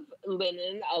love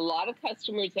linen. A lot of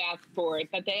customers ask for it,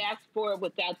 but they ask for it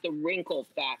without the wrinkle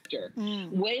factor.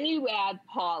 When you add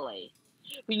poly,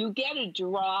 you get a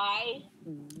dry,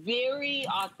 very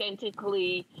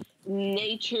authentically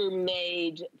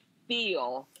nature-made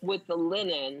feel with the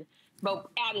linen. But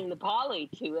adding the poly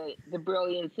to it, the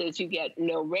brilliance is you get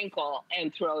no wrinkle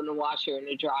and throw in the washer and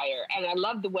the dryer. And I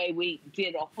love the way we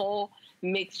did a whole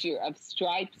mixture of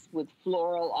stripes with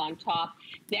floral on top.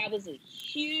 That was a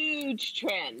huge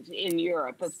trend in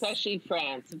Europe, especially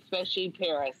France, especially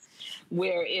Paris,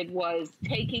 where it was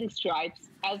taking stripes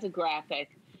as a graphic,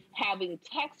 having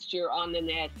texture on the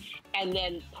knit, and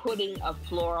then putting a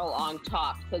floral on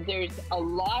top. So there's a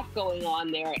lot going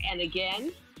on there. And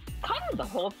again, kind of the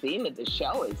whole theme of the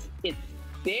show is it's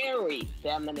very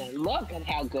feminine. Look at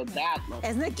how good that looks.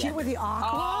 Isn't it cute with the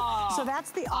aqua? So that's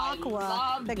the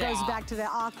aqua that goes back to the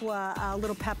aqua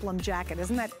little peplum jacket.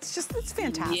 Isn't that, it's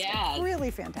fantastic. Yes. Really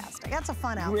fantastic. That's a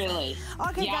fun outfit. Really.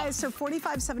 Okay, guys, so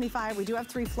 $45.75. We do have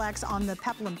 3 flex on the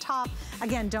peplum top.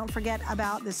 Again, don't forget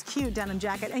about this cute denim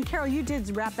jacket. And Carol, you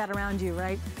did wrap that around you,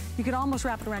 right? You could almost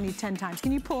wrap it around you 10 times.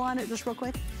 Can you pull on it just real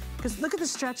quick? Because look at the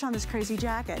stretch on this crazy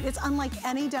jacket. It's unlike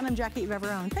any denim jacket you've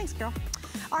ever owned. Thanks, Carol.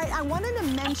 All right, I wanted to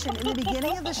mention in the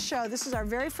beginning of the show, this is our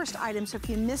very first item, so if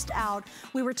you missed out,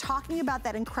 we were talking about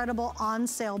that incredible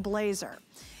on-sale blazer.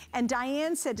 And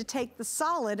Diane said to take the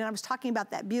solid, and I was talking about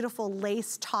that beautiful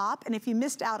lace top. And if you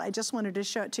missed out, I just wanted to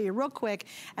show it to you real quick,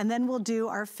 and then we'll do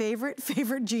our favorite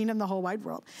jean in the whole wide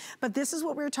world. But this is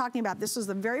what we were talking about. This was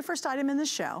the very first item in the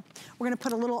show. We're gonna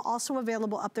put a little also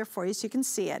available up there for you so you can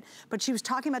see it. But she was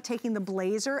talking about taking the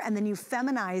blazer and then you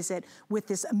feminize it with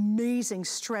this amazing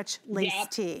stretch lace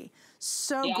tee.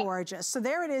 So gorgeous. So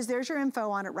there it is. There's your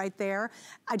info on it right there.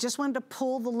 I just wanted to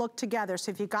pull the look together.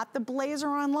 So if you got the blazer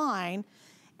online,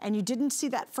 and you didn't see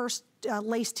that first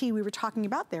lace tee we were talking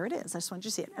about, there it is. I just wanted you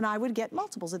to see it. And I would get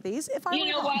multiples of these if I were You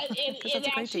know what? It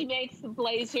actually makes the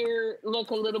blazer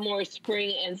look a little more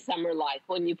spring and summer-like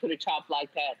when you put a top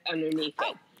like that underneath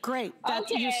it. Great.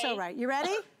 You're so right. You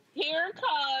ready? Here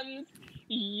comes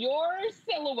your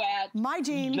silhouette. My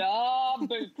jean. The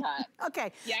boot cut.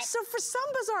 Okay. Yep. So for some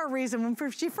bizarre reason,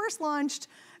 when she first launched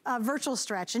virtual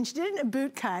stretch, and she did it in a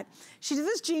boot cut. She did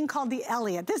this jean called the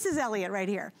Elliot. This is Elliot right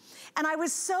here. And I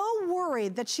was so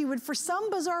worried that she would, for some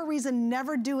bizarre reason,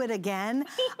 never do it again.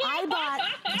 I bought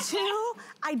 2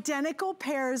 identical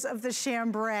pairs of the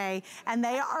chambray, and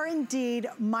they are indeed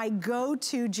my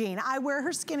go-to jean. I wear her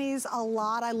skinnies a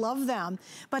lot. I love them.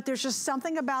 But there's just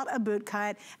something about a boot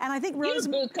cut. And I think You're a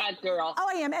boot cut girl. Oh,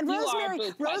 I am. And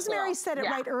Rosemary said it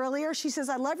right earlier. She says,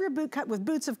 I love your boot cut with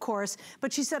boots, of course.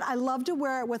 But she said, I love to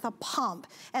wear it with a pump.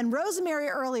 And Rosemary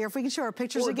earlier, if we can show her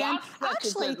pictures again.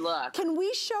 Actually, can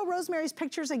we show Rosemary's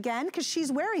pictures again? Because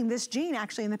she's wearing this jean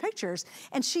actually in the pictures.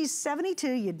 And she's 72,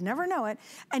 you'd never know it.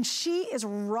 And she is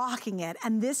rocking it.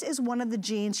 And this is one of the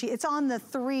jeans. It's on the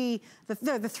 3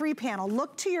 panel.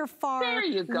 Look to your far There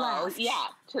you go. left. Yeah,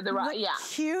 to the right. Look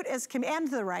cute as can, and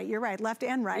to the right. You're right, left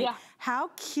and right. Yeah. How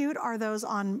cute are those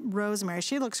on Rosemary?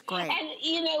 She looks great. And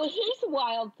you know, here's the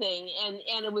wild thing,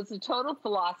 and it was a total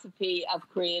philosophy of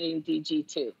creating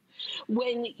DG2.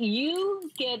 When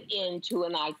you get into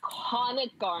an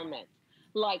iconic garment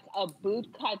like a boot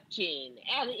cut jean,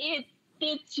 and it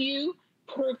fits you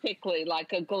perfectly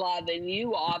like a glove, and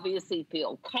you obviously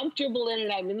feel comfortable in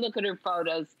it. I mean, look at her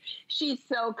photos. She's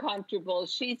so comfortable.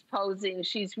 She's posing.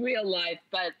 She's real life,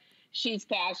 but she's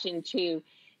fashion too.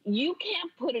 You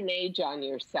can't put an age on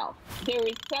yourself. There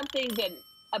is something that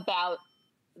about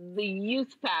the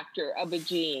youth factor of a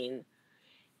jean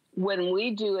when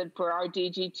we do it for our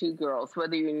DG2 girls,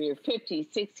 whether you're in your 50s,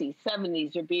 60s,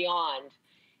 70s, or beyond.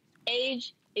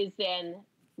 Age is then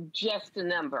just a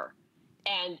number.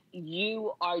 And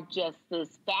you are just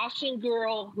this fashion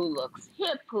girl who looks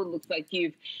hip, who looks like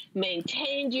you've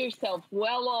maintained yourself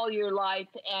well all your life.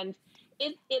 And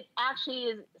it actually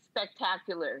is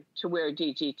spectacular to wear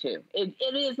DG2.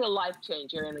 It is a life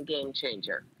changer and a game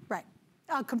changer. Right.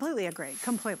 Completely agree,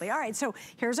 completely. All right, so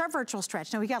here's our virtual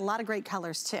stretch. Now, we got a lot of great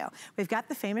colors, too. We've got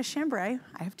the famous chambray.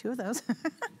 I have 2 of those.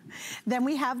 Then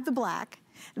we have the black.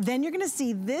 Then you're gonna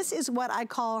see, this is what I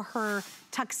call her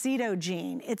tuxedo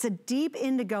jean. It's a deep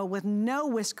indigo with no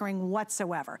whiskering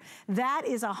whatsoever. That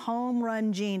is a home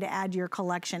run jean to add to your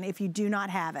collection if you do not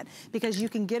have it, because you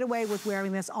can get away with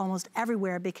wearing this almost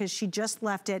everywhere because she just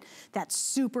left it that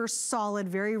super solid,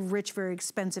 very rich, very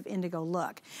expensive indigo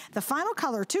look. The final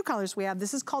color, 2 colors we have,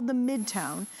 this is called the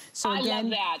mid-tone. So I again,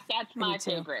 love that, that's my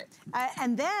favorite.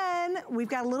 And then we've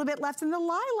got a little bit left in the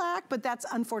lilac, but that's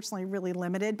unfortunately really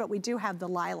limited, but we do have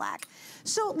the lilac.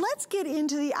 So let's get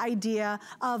into the idea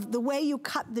of the way you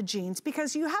cut the jeans,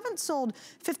 because you haven't sold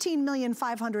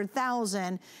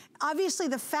 15,500,000. Obviously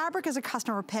the fabric is a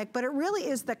customer pick, but it really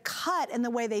is the cut and the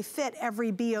way they fit every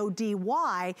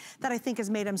BODY that I think has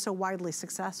made them so widely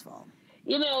successful.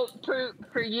 You know,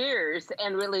 for years,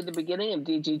 and really the beginning of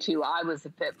DG2, I was a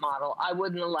fit model. I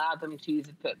wouldn't allow them to use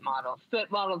a fit model.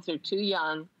 Fit models are too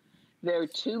young, they're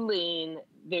too lean,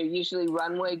 they're usually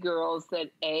runway girls that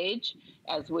age,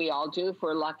 as we all do if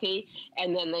we're lucky,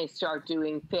 and then they start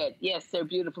doing fit. Yes, they're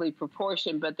beautifully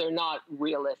proportioned, but they're not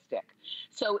realistic.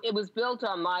 So it was built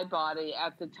on my body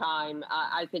at the time.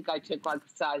 I think I took like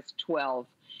a size 12.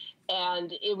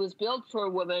 And it was built for a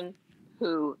woman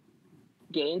who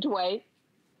gained weight,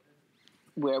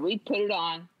 where we put it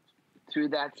on, through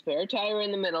that spare tire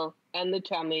in the middle and the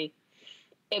tummy.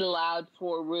 It allowed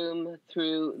for room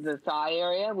through the thigh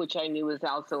area, which I knew was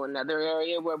also another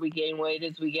area where we gain weight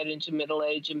as we get into middle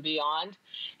age and beyond,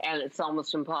 and it's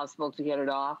almost impossible to get it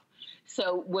off.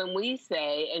 So when we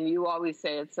say, and you always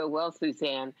say it so well,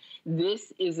 Suzanne,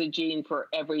 this is a jean for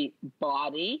every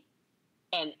body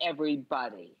and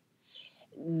everybody.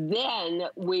 Then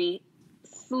we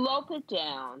slope it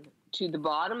down to the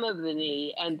bottom of the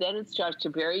knee, and then it starts to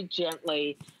very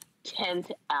gently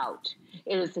tent out.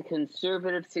 It is a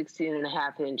conservative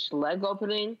 16.5-inch leg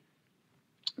opening,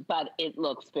 but it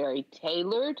looks very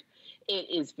tailored. It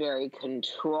is very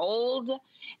controlled,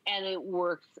 and it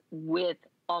works with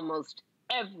almost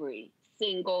every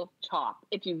single top.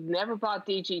 If you've never bought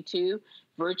DG2,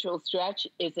 Virtual Stretch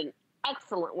is an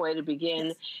excellent way to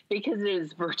begin, because it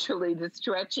is virtually the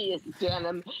stretchiest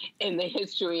denim in the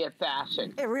history of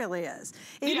fashion. It really is.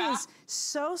 It is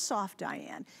so soft,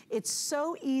 Diane. It's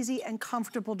so easy and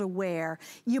comfortable to wear.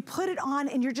 You put it on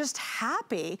and you're just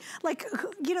happy. Like,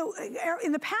 you know,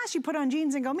 in the past you put on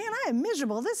jeans and go, man, I am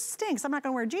miserable. This stinks. I'm not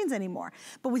gonna wear jeans anymore.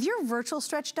 But with your Virtual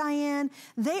Stretch, Diane,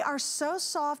 they are so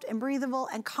soft and breathable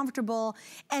and comfortable,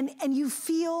 and you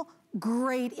feel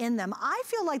great in them. I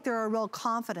feel like they're a real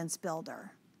confidence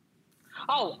builder.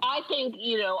 Oh, I think,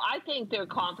 you know, I think they're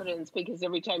confidence, because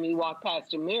every time you walk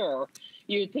past a mirror,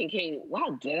 you're thinking,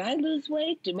 wow, did I lose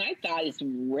weight? Do my thighs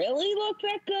really look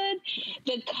that good?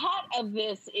 The cut of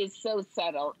this is so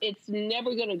subtle. It's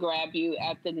never going to grab you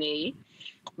at the knee,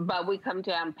 but we come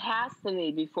down past the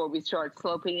knee before we start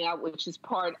sloping out, which is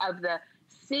part of the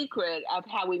secret of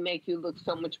how we make you look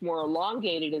so much more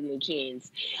elongated in the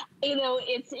jeans. You know,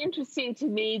 it's interesting to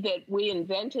me that we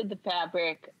invented the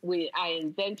fabric. I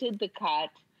invented the cut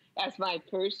as my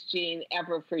first jean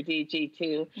ever for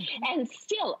DG2. And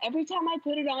still, every time I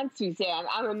put it on, Suzanne,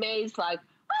 I'm amazed, like,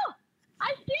 oh,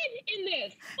 I fit in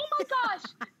this. Oh my gosh,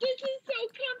 this is so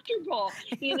comfortable.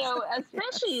 You know,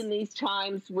 especially in these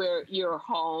times where you're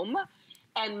home,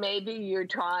 and maybe you're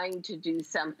trying to do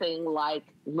something like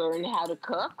learn how to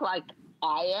cook, like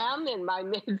I am in my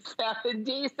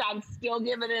mid-70s. I'm still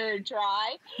giving it a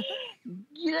try.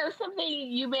 You know, something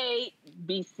you may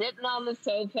be sitting on the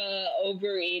sofa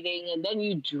overeating, and then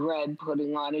you dread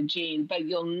putting on a jean, but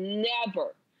you'll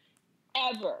never,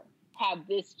 ever have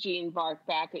this jean bark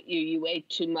back at you. You ate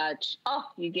too much. Oh,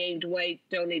 you gained weight.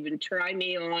 Don't even try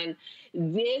me on.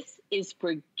 This is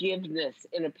forgiveness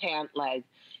in a pant leg.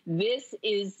 This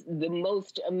is the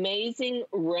most amazing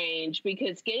range,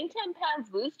 because gain 10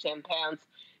 pounds, lose 10 pounds,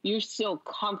 you're still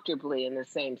comfortably in the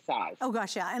same size. Oh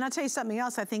gosh, yeah. And I'll tell you something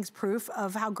else I think is proof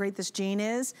of how great this jean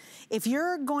is. If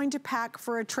you're going to pack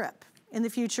for a trip in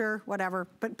the future, whatever,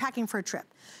 but packing for a trip,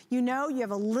 you know you have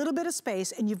a little bit of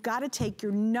space and you've got to take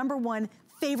your #1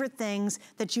 favorite things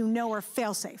that you know are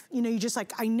fail-safe. You know, you just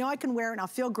like, I know I can wear it and I'll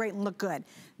feel great and look good.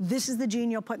 This is the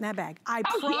jean you'll put in that bag. I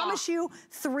promise you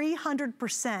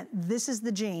 300% this is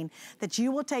the jean that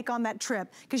you will take on that trip.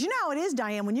 Because you know how it is,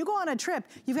 Diane, when you go on a trip,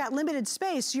 you've got limited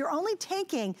space. So you're only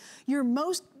taking your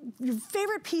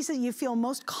favorite piece that you feel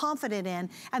most confident in,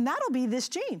 and that'll be this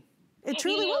jean. It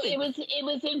truly will be. It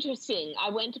was interesting.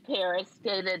 I went to Paris,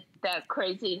 stayed at that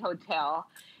crazy hotel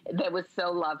that was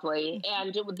so lovely,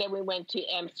 and then we went to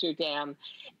Amsterdam.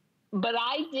 But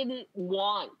I didn't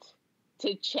want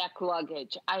to check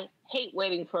luggage. I hate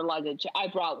waiting for luggage. I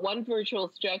brought one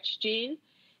virtual stretch jean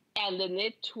and the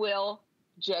knit twill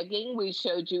jegging we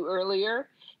showed you earlier.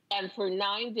 And for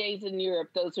 9 days in Europe,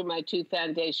 those are my two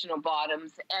foundational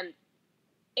bottoms. And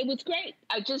it was great.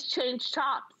 I just changed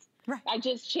tops. Right. I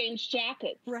just changed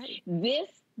jackets. Right. This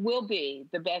will be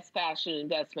the best fashion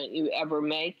investment you ever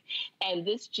make. And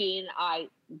this jean, I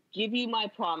give you my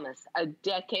promise, a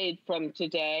decade from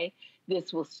today,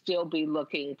 this will still be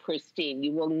looking pristine.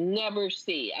 You will never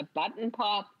see a button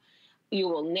pop. You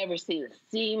will never see the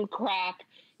seam crack.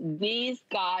 These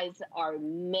guys are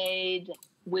made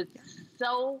with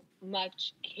so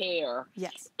much care.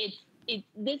 Yes.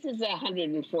 This is a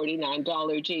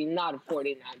 $149 jean, not a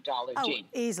 $49 jean.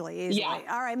 Easily. Yeah.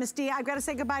 All right, Miss D, I've got to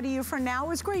say goodbye to you for now. It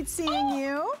was great seeing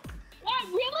you.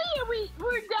 Really?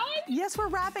 We're done? Yes, we're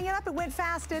wrapping it up. It went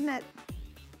fast, didn't it?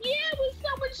 Yeah, it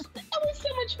was so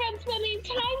much fun spending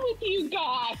time with you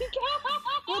guys.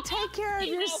 Well, take care of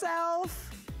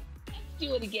yourself. Let's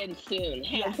do it again soon.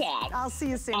 How's that? I'll see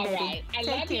you soon, All baby. right.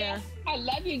 Take care. I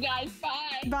love you guys.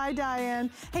 Bye. Bye,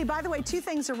 Diane. Hey, by the way, two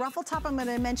things. A ruffle top I'm going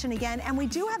to mention again, and we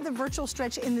do have the virtual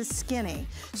stretch in the skinny.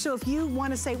 So if you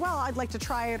want to say, well, I'd like to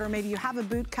try it, or maybe you have a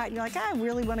boot cut and you're like, I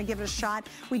really want to give it a shot,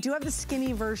 we do have the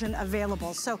skinny version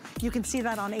available. So you can see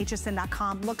that on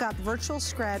hsn.com. Look up virtual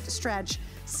stretch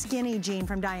skinny jean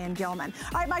from Diane Gilman.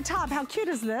 All right, my top, how cute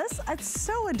is this? It's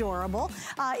so adorable.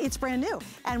 It's brand new,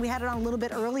 and we had it on a little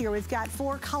bit earlier. We've got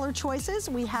 4 color choices.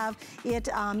 We have it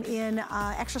in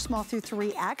extra small through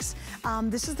 3X.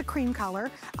 This is the cream color.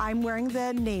 I'm wearing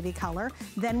the navy color.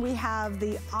 Then we have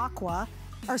the aqua,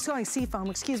 or seafoam,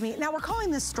 excuse me. Now we're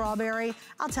calling this strawberry.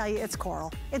 I'll tell you, it's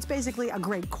coral. It's basically a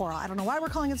grape coral. I don't know why we're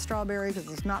calling it strawberry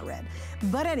because it's not red.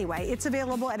 But anyway, it's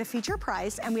available at a feature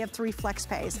price, and we have 3 flex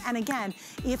pays. And again,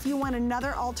 if you want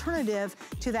another alternative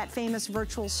to that famous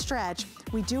virtual stretch,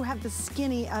 we do have the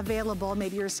skinny available.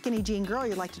 Maybe you're a skinny jean girl,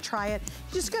 you'd like to try it.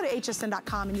 Just go to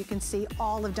hsn.com and you can see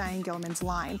all of Diane Gilman's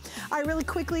line. All right, really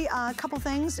quickly, a couple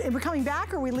things. Are we coming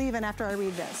back or are we leaving after I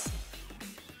read this?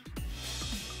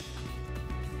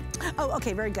 Oh,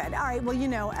 okay, very good. All right, well, you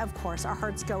know, of course, our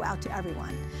hearts go out to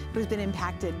everyone who's been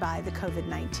impacted by the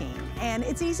COVID-19. And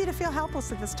it's easy to feel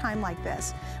helpless at this time like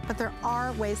this, but there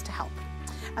are ways to help.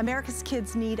 America's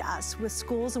kids need us. With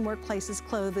schools and workplaces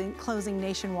closing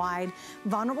nationwide,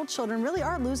 vulnerable children really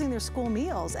are losing their school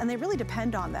meals, and they really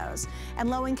depend on those. And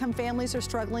low-income families are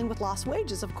struggling with lost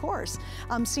wages, of course.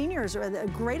 Seniors are at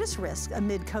the greatest risk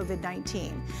amid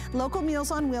COVID-19. Local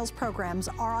Meals on Wheels programs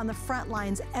are on the front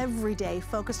lines every day,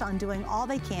 focused on doing all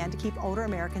they can to keep older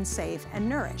Americans safe and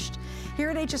nourished. Here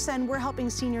at HSN, we're helping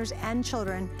seniors and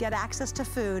children get access to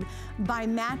food by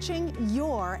matching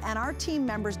your and our team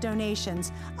members'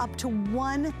 donations up to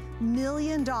 $1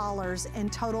 million in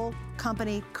total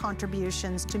company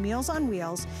contributions to Meals on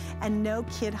Wheels and No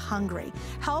Kid Hungry.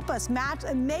 Help us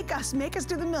make us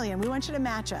do the million. We want you to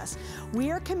match us.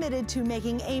 We are committed to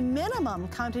making a minimum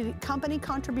company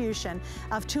contribution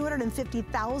of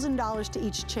 $250,000 to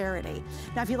each charity.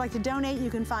 Now, if you'd like to donate,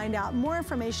 you can find out more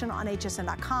information on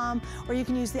hsn.com, or you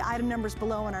can use the item numbers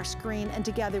below on our screen, and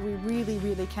together we really,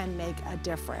 really can make a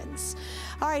difference.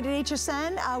 All right, at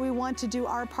HSN, we want to do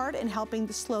our part in helping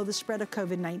to slow the spread of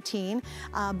COVID-19.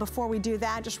 Before we do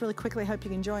that, just really quickly, I hope you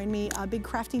can join me. A big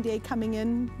crafting day coming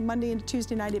in Monday into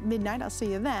Tuesday night at midnight. I'll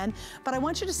see you then. But I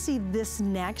want you to see this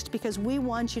next because we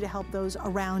want you to help those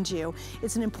around you.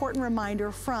 It's an important reminder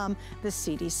from the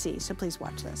CDC, so please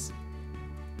watch this.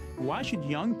 Why should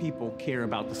young people care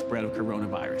about the spread of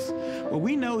coronavirus? Well,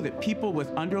 we know that people with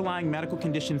underlying medical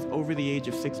conditions over the age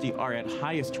of 60 are at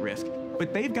highest risk,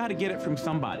 but they've got to get it from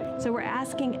somebody. So we're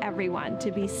asking everyone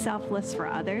to be selfless for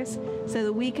others so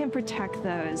that we can protect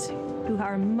those who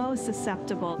are most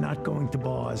susceptible. Not going to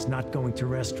bars, not going to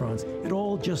restaurants. It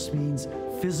all just means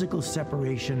physical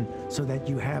separation so that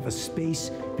you have a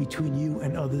space between you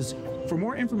and others. For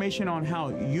more information on how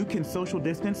you can social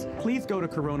distance, please go to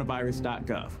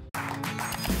coronavirus.gov.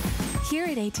 Here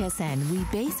at HSN, we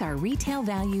base our retail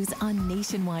values on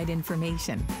nationwide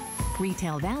information.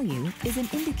 Retail value is an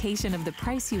indication of the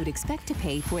price you would expect to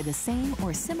pay for the same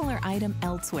or similar item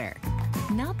elsewhere.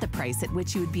 not the price at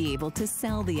which you would be able to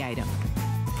sell the item.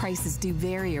 Prices do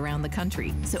vary around the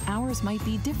country, so ours might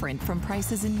be different from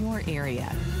prices in your area.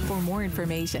 For more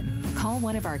information, call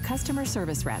one of our customer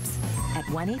service reps at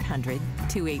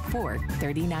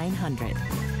 1-800-284-3900.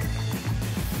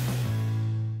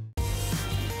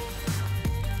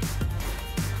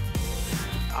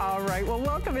 All right, well,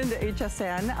 welcome into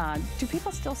HSN. Do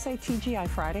people still say TGI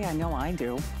Friday? I know I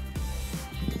do.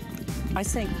 I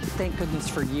say thank goodness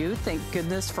for you. Thank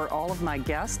goodness for all of my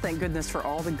guests. Thank goodness for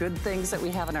all the good things that we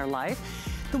have in our life.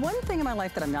 The one thing in my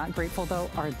life that I'm not grateful, though,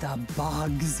 are the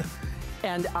bugs.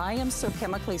 And I am so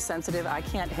chemically sensitive, I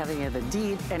can't have any of the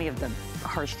DEET, any of the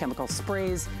harsh chemical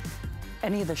sprays,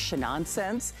 any of the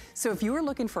shenanigans. So if you were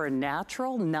looking for a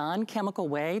natural, non-chemical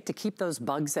way to keep those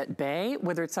bugs at bay,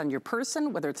 whether it's on your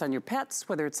person, whether it's on your pets,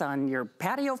 whether it's on your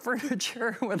patio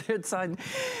furniture, whether it's on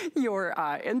your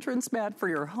entrance mat for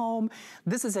your home,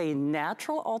 this is a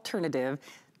natural alternative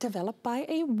developed by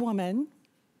a woman.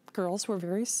 Girls were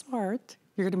very smart.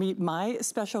 You're going to meet my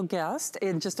special guest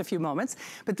in just a few moments.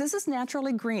 But this is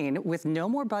naturally green with no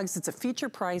more bugs. It's a feature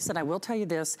price, and I will tell you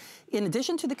this. In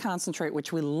addition to the concentrate,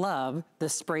 which we love, the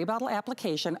spray bottle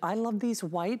application, I love these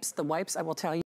wipes. The wipes, I will tell you,